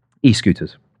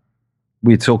 e-scooters.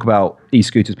 We talk about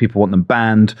e-scooters. People want them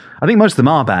banned. I think most of them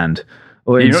are banned.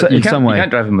 Or in some way, you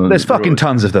can't drive them. There's fucking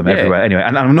tons of them everywhere. Anyway,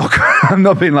 and I'm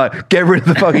not being like, get rid of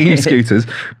the fucking e-scooters.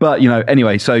 But, you know,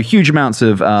 anyway, so huge amounts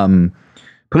of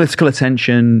political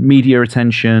attention, media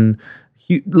attention,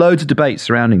 loads of debates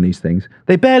surrounding these things.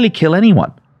 They barely kill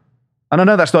anyone. And I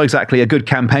know that's not exactly a good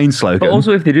campaign slogan. But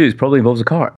also, if they do, it probably involves a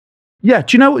car. Yeah,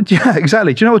 do you know what? Yeah,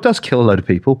 exactly. Do you know what does kill a load of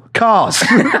people? Cars.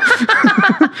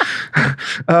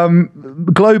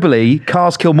 Globally,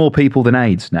 cars kill more people than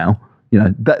AIDS now.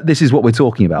 This is what we're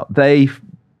talking about. They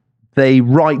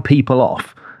write people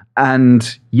off,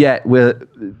 and yet because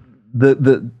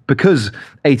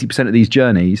 80% of these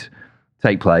journeys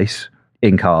take place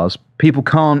in cars, people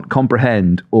can't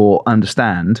comprehend or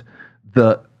understand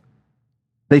that.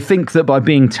 They think that by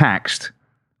being taxed,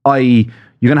 i.e.,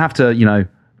 you're going to have to,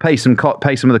 pay some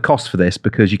of the costs for this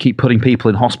because you keep putting people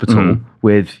in hospital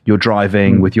with your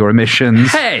driving, with your emissions,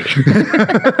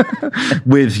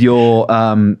 with your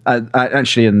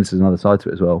actually, and this is another side to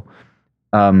it as well,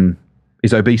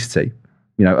 is obesity.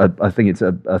 I think it's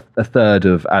a third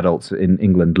of adults in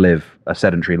England live a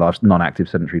sedentary non-active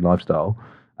sedentary lifestyle,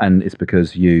 and it's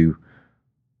because you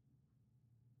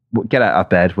get out of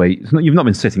bed where you've not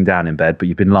been sitting down in bed, but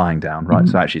you've been lying down, right?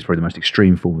 So actually it's probably the most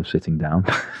extreme form of sitting down.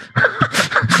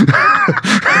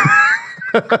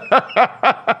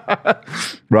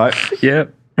 Right? Yeah.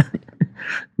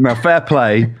 Now, fair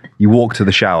play, you walk to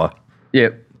the shower.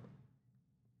 Yep.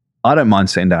 I don't mind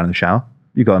sitting down in the shower.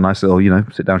 You've got a nice little,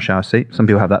 sit down shower seat. Some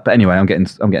people have that. But anyway, I'm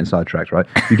getting sidetracked, right?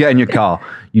 You get in your car,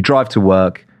 you drive to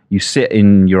work, you sit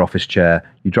in your office chair,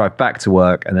 you drive back to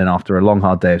work, and then after a long,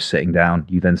 hard day of sitting down,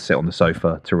 you then sit on the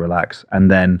sofa to relax. And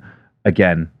then,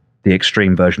 again, the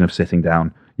extreme version of sitting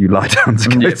down, you lie down to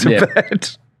go to bed.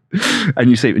 And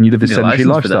you sleep, and you live this sedentary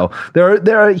lifestyle.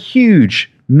 There are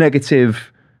huge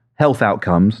negative health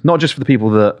outcomes, not just for the people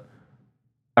that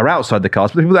are outside the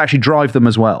cars, but the people that actually drive them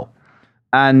as well.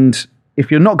 And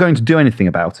if you're not going to do anything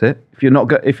about it, if you're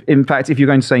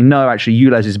going to say, no, actually,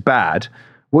 ULEZ is bad,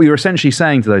 what you're essentially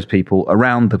saying to those people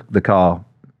around the car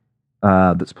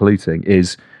that's polluting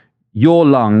is your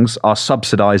lungs are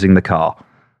subsidizing the car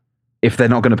if they're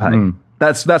not going to pay.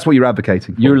 That's what you're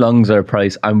advocating for. Your lungs are a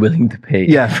price I'm willing to pay.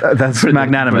 Yeah, that's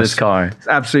magnanimous. For this car. It's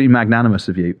absolutely magnanimous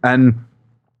of you. And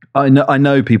I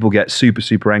know people get super,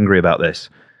 super angry about this.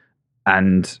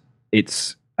 And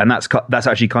that's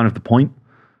actually kind of the point,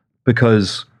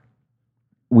 because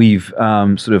we've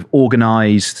sort of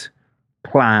organized,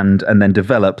 planned, and then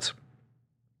developed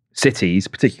cities,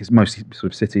 particularly mostly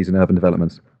sort of cities and urban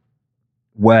developments,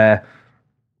 where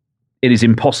it is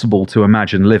impossible to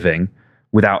imagine living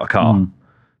without a car,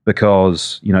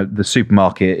 because the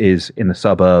supermarket is in the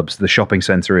suburbs, the shopping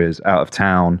center is out of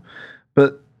town,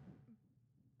 but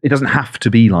it doesn't have to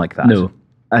be like that. No.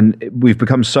 And we've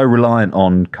become so reliant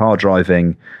on car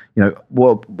driving.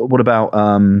 What about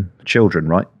children,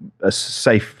 right?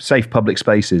 Safe public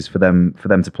spaces for them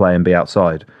to play and be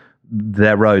outside.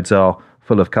 Their roads are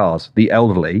full of cars. The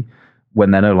elderly,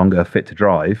 when they're no longer fit to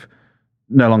drive,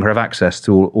 no longer have access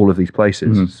to all of these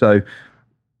places. So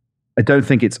I don't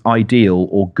think it's ideal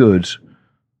or good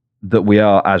that we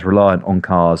are as reliant on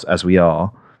cars as we are,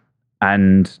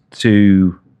 and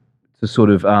to sort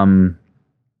of to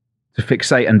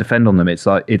fixate and defend on them. It's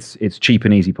like it's cheap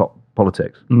and easy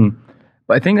politics. But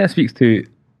I think that speaks to,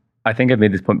 I think I've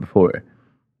made this point before.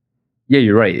 Yeah,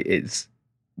 you're right.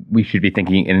 We should be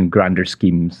thinking in grander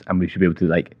schemes, and we should be able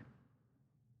to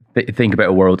think about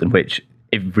a world in which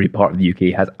every part of the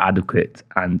UK has adequate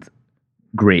and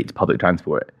great public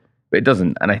transport. But it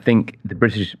doesn't. And I think the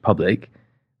British public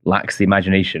lacks the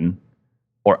imagination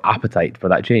or appetite for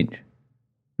that change.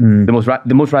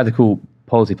 The most radical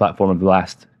policy platform of the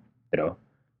last,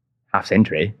 half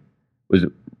century was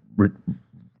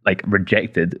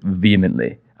rejected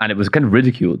vehemently, and it was kind of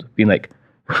ridiculed, being like,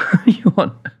 "You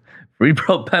want free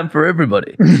broadband for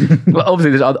everybody?" Well,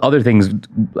 obviously, there's other things,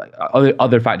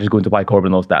 other factors going to why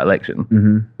Corbyn lost that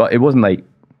election, but it wasn't like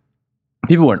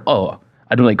people weren't. Oh,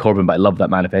 I don't like Corbyn, but I love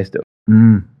that manifesto.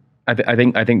 I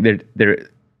think there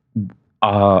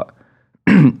a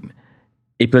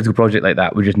political project like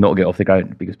that would just not get off the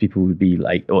ground, because people would be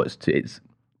like, "Oh, it's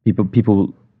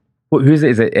people." Who is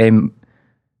it? Is it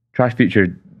Trash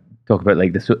Future talk about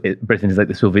Britain is like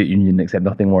the Soviet Union except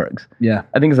nothing works? Yeah,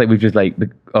 I think it's like we've just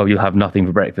you'll have nothing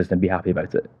for breakfast and be happy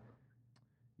about it.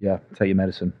 Yeah, take your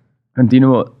medicine. And do you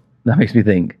know what that makes me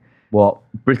think? What?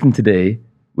 Britain today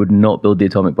would not build the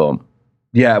atomic bomb.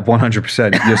 Yeah,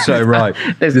 100%. You're so right.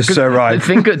 You're so right.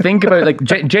 Think about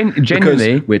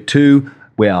genuinely. Because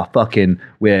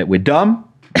we're dumb.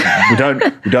 We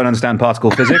don't understand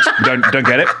particle physics. We don't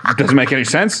get it. It doesn't make any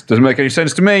sense. Doesn't make any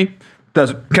sense to me.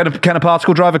 Can a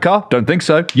particle drive a car? Don't think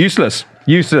so. Useless.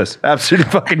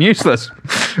 Absolutely fucking useless.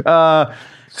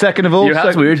 Second of all, your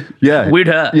hat's weird. Yeah, weird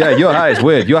hat. Yeah, your hat is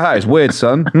weird. Your hat is weird,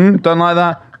 son. Don't like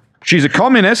that. She's a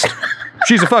communist.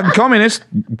 She's a fucking communist.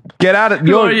 Get out of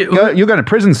you're going to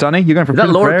prison, Sonny. You're going for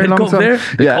prison for a very long time. There?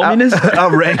 The communist?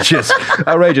 Outrageous.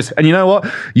 Outrageous. And you know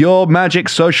what? Your magic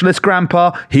socialist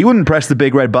grandpa, he wouldn't press the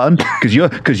big red button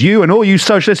because you and all you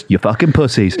socialists, you're fucking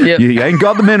pussies. Yep. You ain't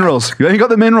got the minerals. You ain't got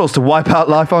the minerals to wipe out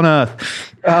life on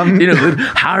Earth.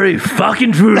 Harry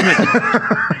fucking Truman.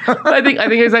 I think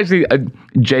it's actually a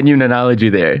genuine analogy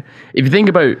there. If you think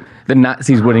about the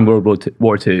Nazis winning World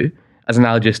War II as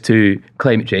analogous to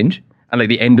climate change and like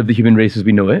the end of the human race as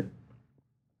we know it.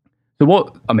 So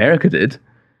what America did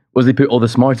was they put all the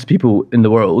smartest people in the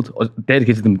world,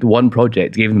 dedicated them to one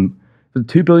project, gave them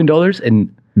 $2 billion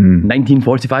in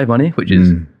 1945 money, which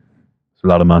is a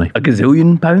lot of money. A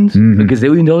gazillion pounds? Mm-hmm. A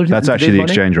gazillion dollars? That's actually the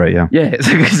exchange rate, yeah. Yeah, it's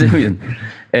a gazillion.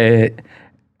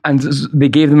 And they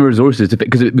gave them resources to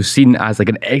because it was seen as like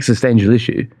an existential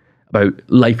issue about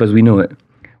life as we know it.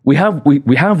 We have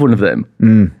one of them.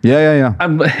 Yeah.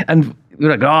 And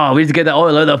we're like, oh, we need to get that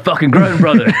oil out of the fucking ground,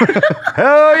 brother.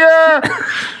 Hell yeah!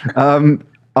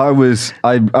 I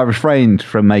refrained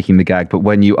from making the gag, but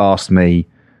when you asked me,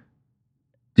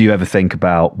 do you ever think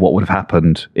about what would have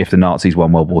happened if the Nazis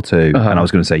won World War II? And I was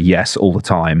going to say yes all the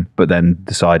time, but then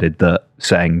decided that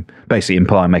basically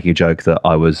making a joke that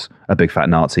I was a big fat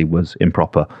Nazi was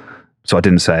improper. So I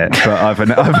didn't say it, but I've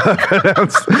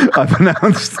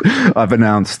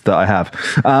announced that I have.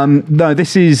 No,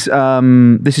 this is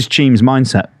Cheem's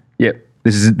mindset. Yep.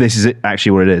 This is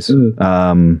actually what it is.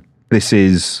 This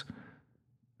is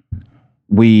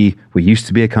we used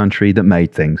to be a country that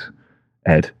made things.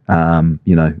 Ed,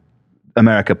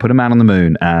 America put a man on the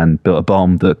moon and built a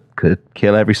bomb that could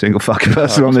kill every single fucking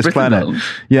person on this planet.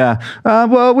 Yeah.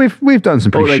 Well, we've done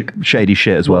some pretty shady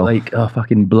shit as well. Like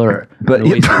fucking Blur. But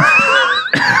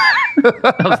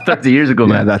that was 30 years ago,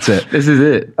 man. Yeah, that's it. This is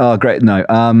it. Oh, great. No.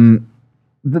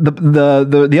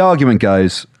 The argument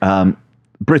goes,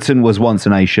 Britain was once a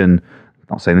nation.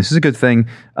 Not saying this is a good thing,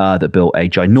 that built a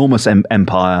ginormous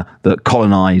empire that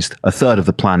colonized a third of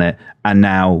the planet, and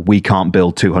now we can't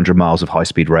build 200 miles of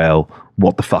high-speed rail.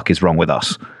 What the fuck is wrong with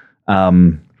us?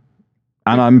 And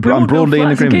I'm broadly in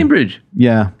agreement. In Cambridge.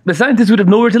 Yeah. The scientists would have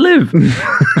nowhere to live.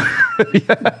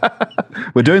 Yeah.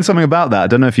 We're doing something about that. I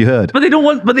don't know if you heard. But they don't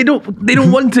want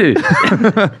to.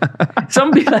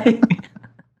 Some be like,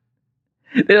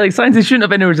 they're like, scientists shouldn't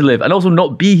have anywhere to live and also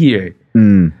not be here.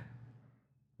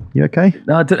 You okay?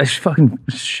 No, it's fucking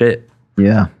shit.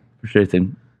 Yeah.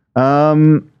 Frustrating.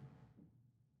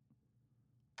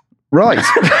 Right.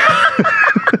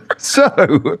 So,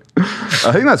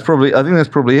 I think that's probably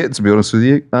it, to be honest with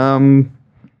you. We're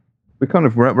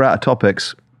out of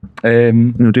topics.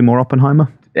 We'll do more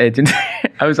Oppenheimer. I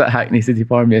was at Hackney City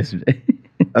Farm yesterday.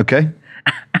 Okay.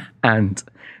 And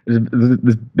there's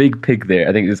this big pig there.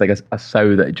 I think it was like a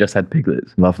sow that just had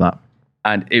piglets. Love that.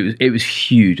 And it was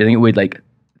huge. I think it weighed like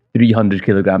 300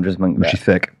 kilograms or something like that. She's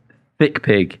thick. Thick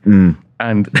pig. And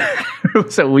there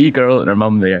was a wee girl and her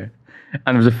mum there.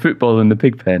 And there was a football in the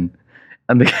pig pen.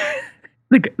 And the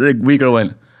wee girl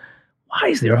went, why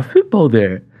is there a football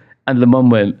there? And the mum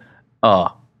went,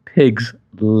 pigs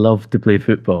love to play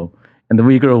football. And the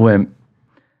wee girl went,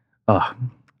 I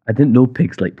didn't know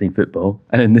pigs like playing football.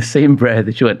 And in the same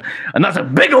breath, she went, and that's a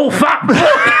big old fat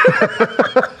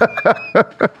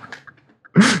book!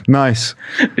 Nice.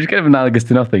 It's kind of analogous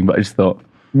to nothing, but I just thought,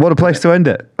 what a place to end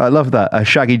it. I love that. A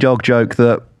shaggy dog joke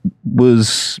that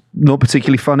was not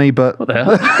particularly funny, but... What the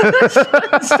hell?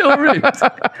 That's so rude.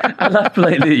 I laugh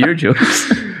politely at your jokes.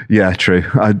 Yeah, true.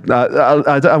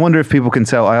 I wonder if people can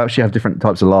tell. I actually have different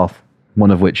types of laugh,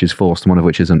 one of which is forced and one of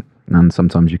which isn't. And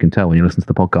sometimes you can tell when you listen to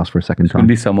the podcast for a second time. There's going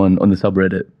to be someone on the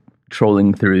subreddit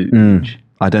trolling through each.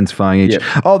 Identifying each. Yep.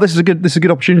 Oh, this is a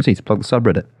good opportunity to plug the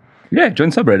subreddit. Yeah, join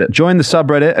the subreddit. Join the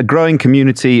subreddit, a growing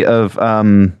community of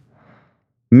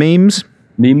memes.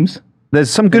 There's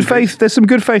some good faith. There's some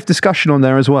good faith discussion on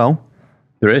there as well.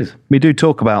 There is. We do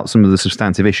talk about some of the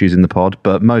substantive issues in the pod,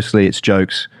 but mostly it's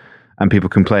jokes and people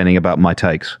complaining about my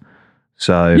takes.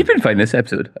 So you've been fine this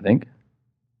episode, I think.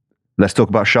 Let's talk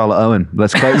about Charlotte Owen.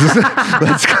 Let's close.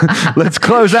 let's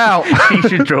close out. She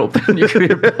should drop the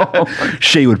nuclear bomb.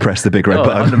 She would press the big red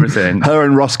button. 100%. Her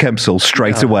and Ross Kempsell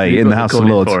straight away in the House of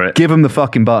Lords. Give them the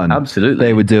fucking button. Absolutely,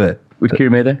 they would do it. Would Keir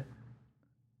May there?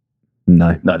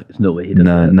 No, there's no way he does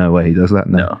that. No way he does that.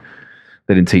 No.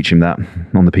 They didn't teach him that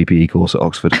on the PPE course at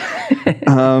Oxford.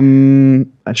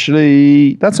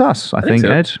 Actually, that's us. I think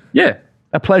so. Ed. Yeah,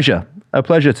 a pleasure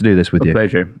to do this with you. A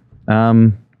pleasure.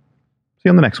 See you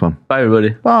on the next one. Bye, everybody.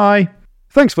 Bye.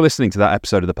 Thanks for listening to that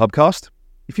episode of the podcast.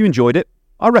 If you enjoyed it,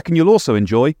 I reckon you'll also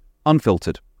enjoy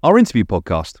Unfiltered, our interview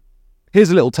podcast. Here's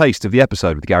a little taste of the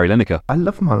episode with Gary Lineker. I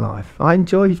love my life. I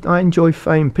enjoy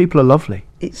fame. People are lovely.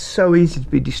 It's so easy to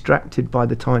be distracted by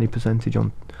the tiny percentage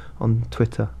on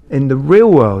Twitter. In the real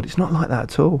world, it's not like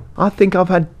that at all. I think I've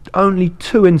had only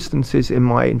 2 instances in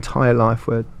my entire life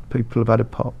where people have had a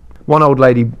pop. One old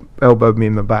lady elbowed me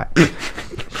in the back.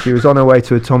 She was on her way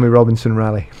to a Tommy Robinson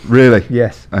rally. Really?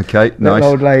 Yes. Okay, That nice.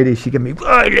 old lady, she gave me,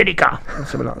 "Hey, Lineker!" And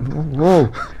something like, whoa,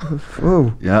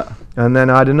 whoa. Yeah. And then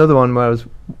I had another one where I was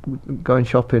going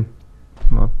shopping,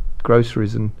 my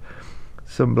groceries, and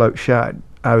some bloke shouted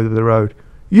out of the road,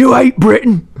 "You hate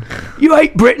Britain! You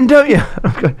hate Britain, don't you?"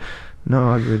 I'm going, no,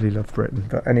 I really love Britain.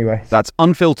 But anyway. That's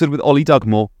Unfiltered with Ollie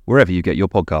Dugmore, wherever you get your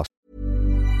podcast.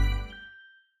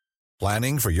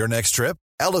 Planning for your next trip?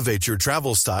 Elevate your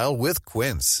travel style with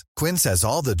Quince. Quince has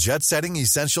all the jet-setting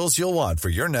essentials you'll want for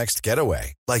your next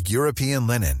getaway, like European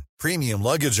linen, premium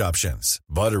luggage options,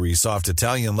 buttery soft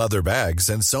Italian leather bags,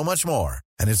 and so much more.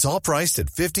 And it's all priced at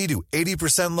 50 to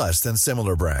 80% less than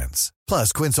similar brands.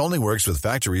 Plus, Quince only works with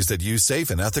factories that use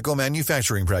safe and ethical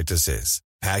manufacturing practices.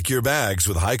 Pack your bags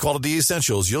with high-quality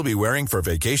essentials you'll be wearing for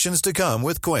vacations to come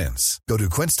with Quince. Go to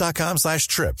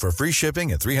quince.com/trip for free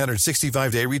shipping and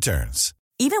 365-day returns.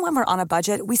 Even when we're on a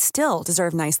budget, we still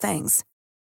deserve nice things.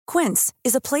 Quince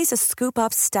is a place to scoop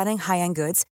up stunning high-end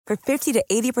goods for 50 to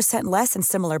 80% less than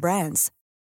similar brands.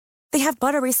 They have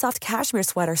buttery soft cashmere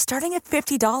sweaters starting at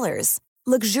 $50,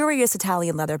 luxurious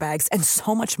Italian leather bags, and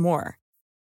so much more.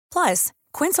 Plus,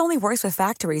 Quince only works with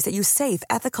factories that use safe,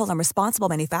 ethical, and responsible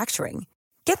manufacturing.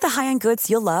 Get the high-end goods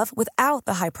you'll love without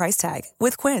the high price tag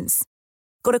with Quince.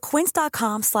 Go to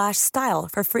quince.com/style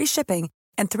for free shipping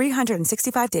and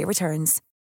 365-day returns.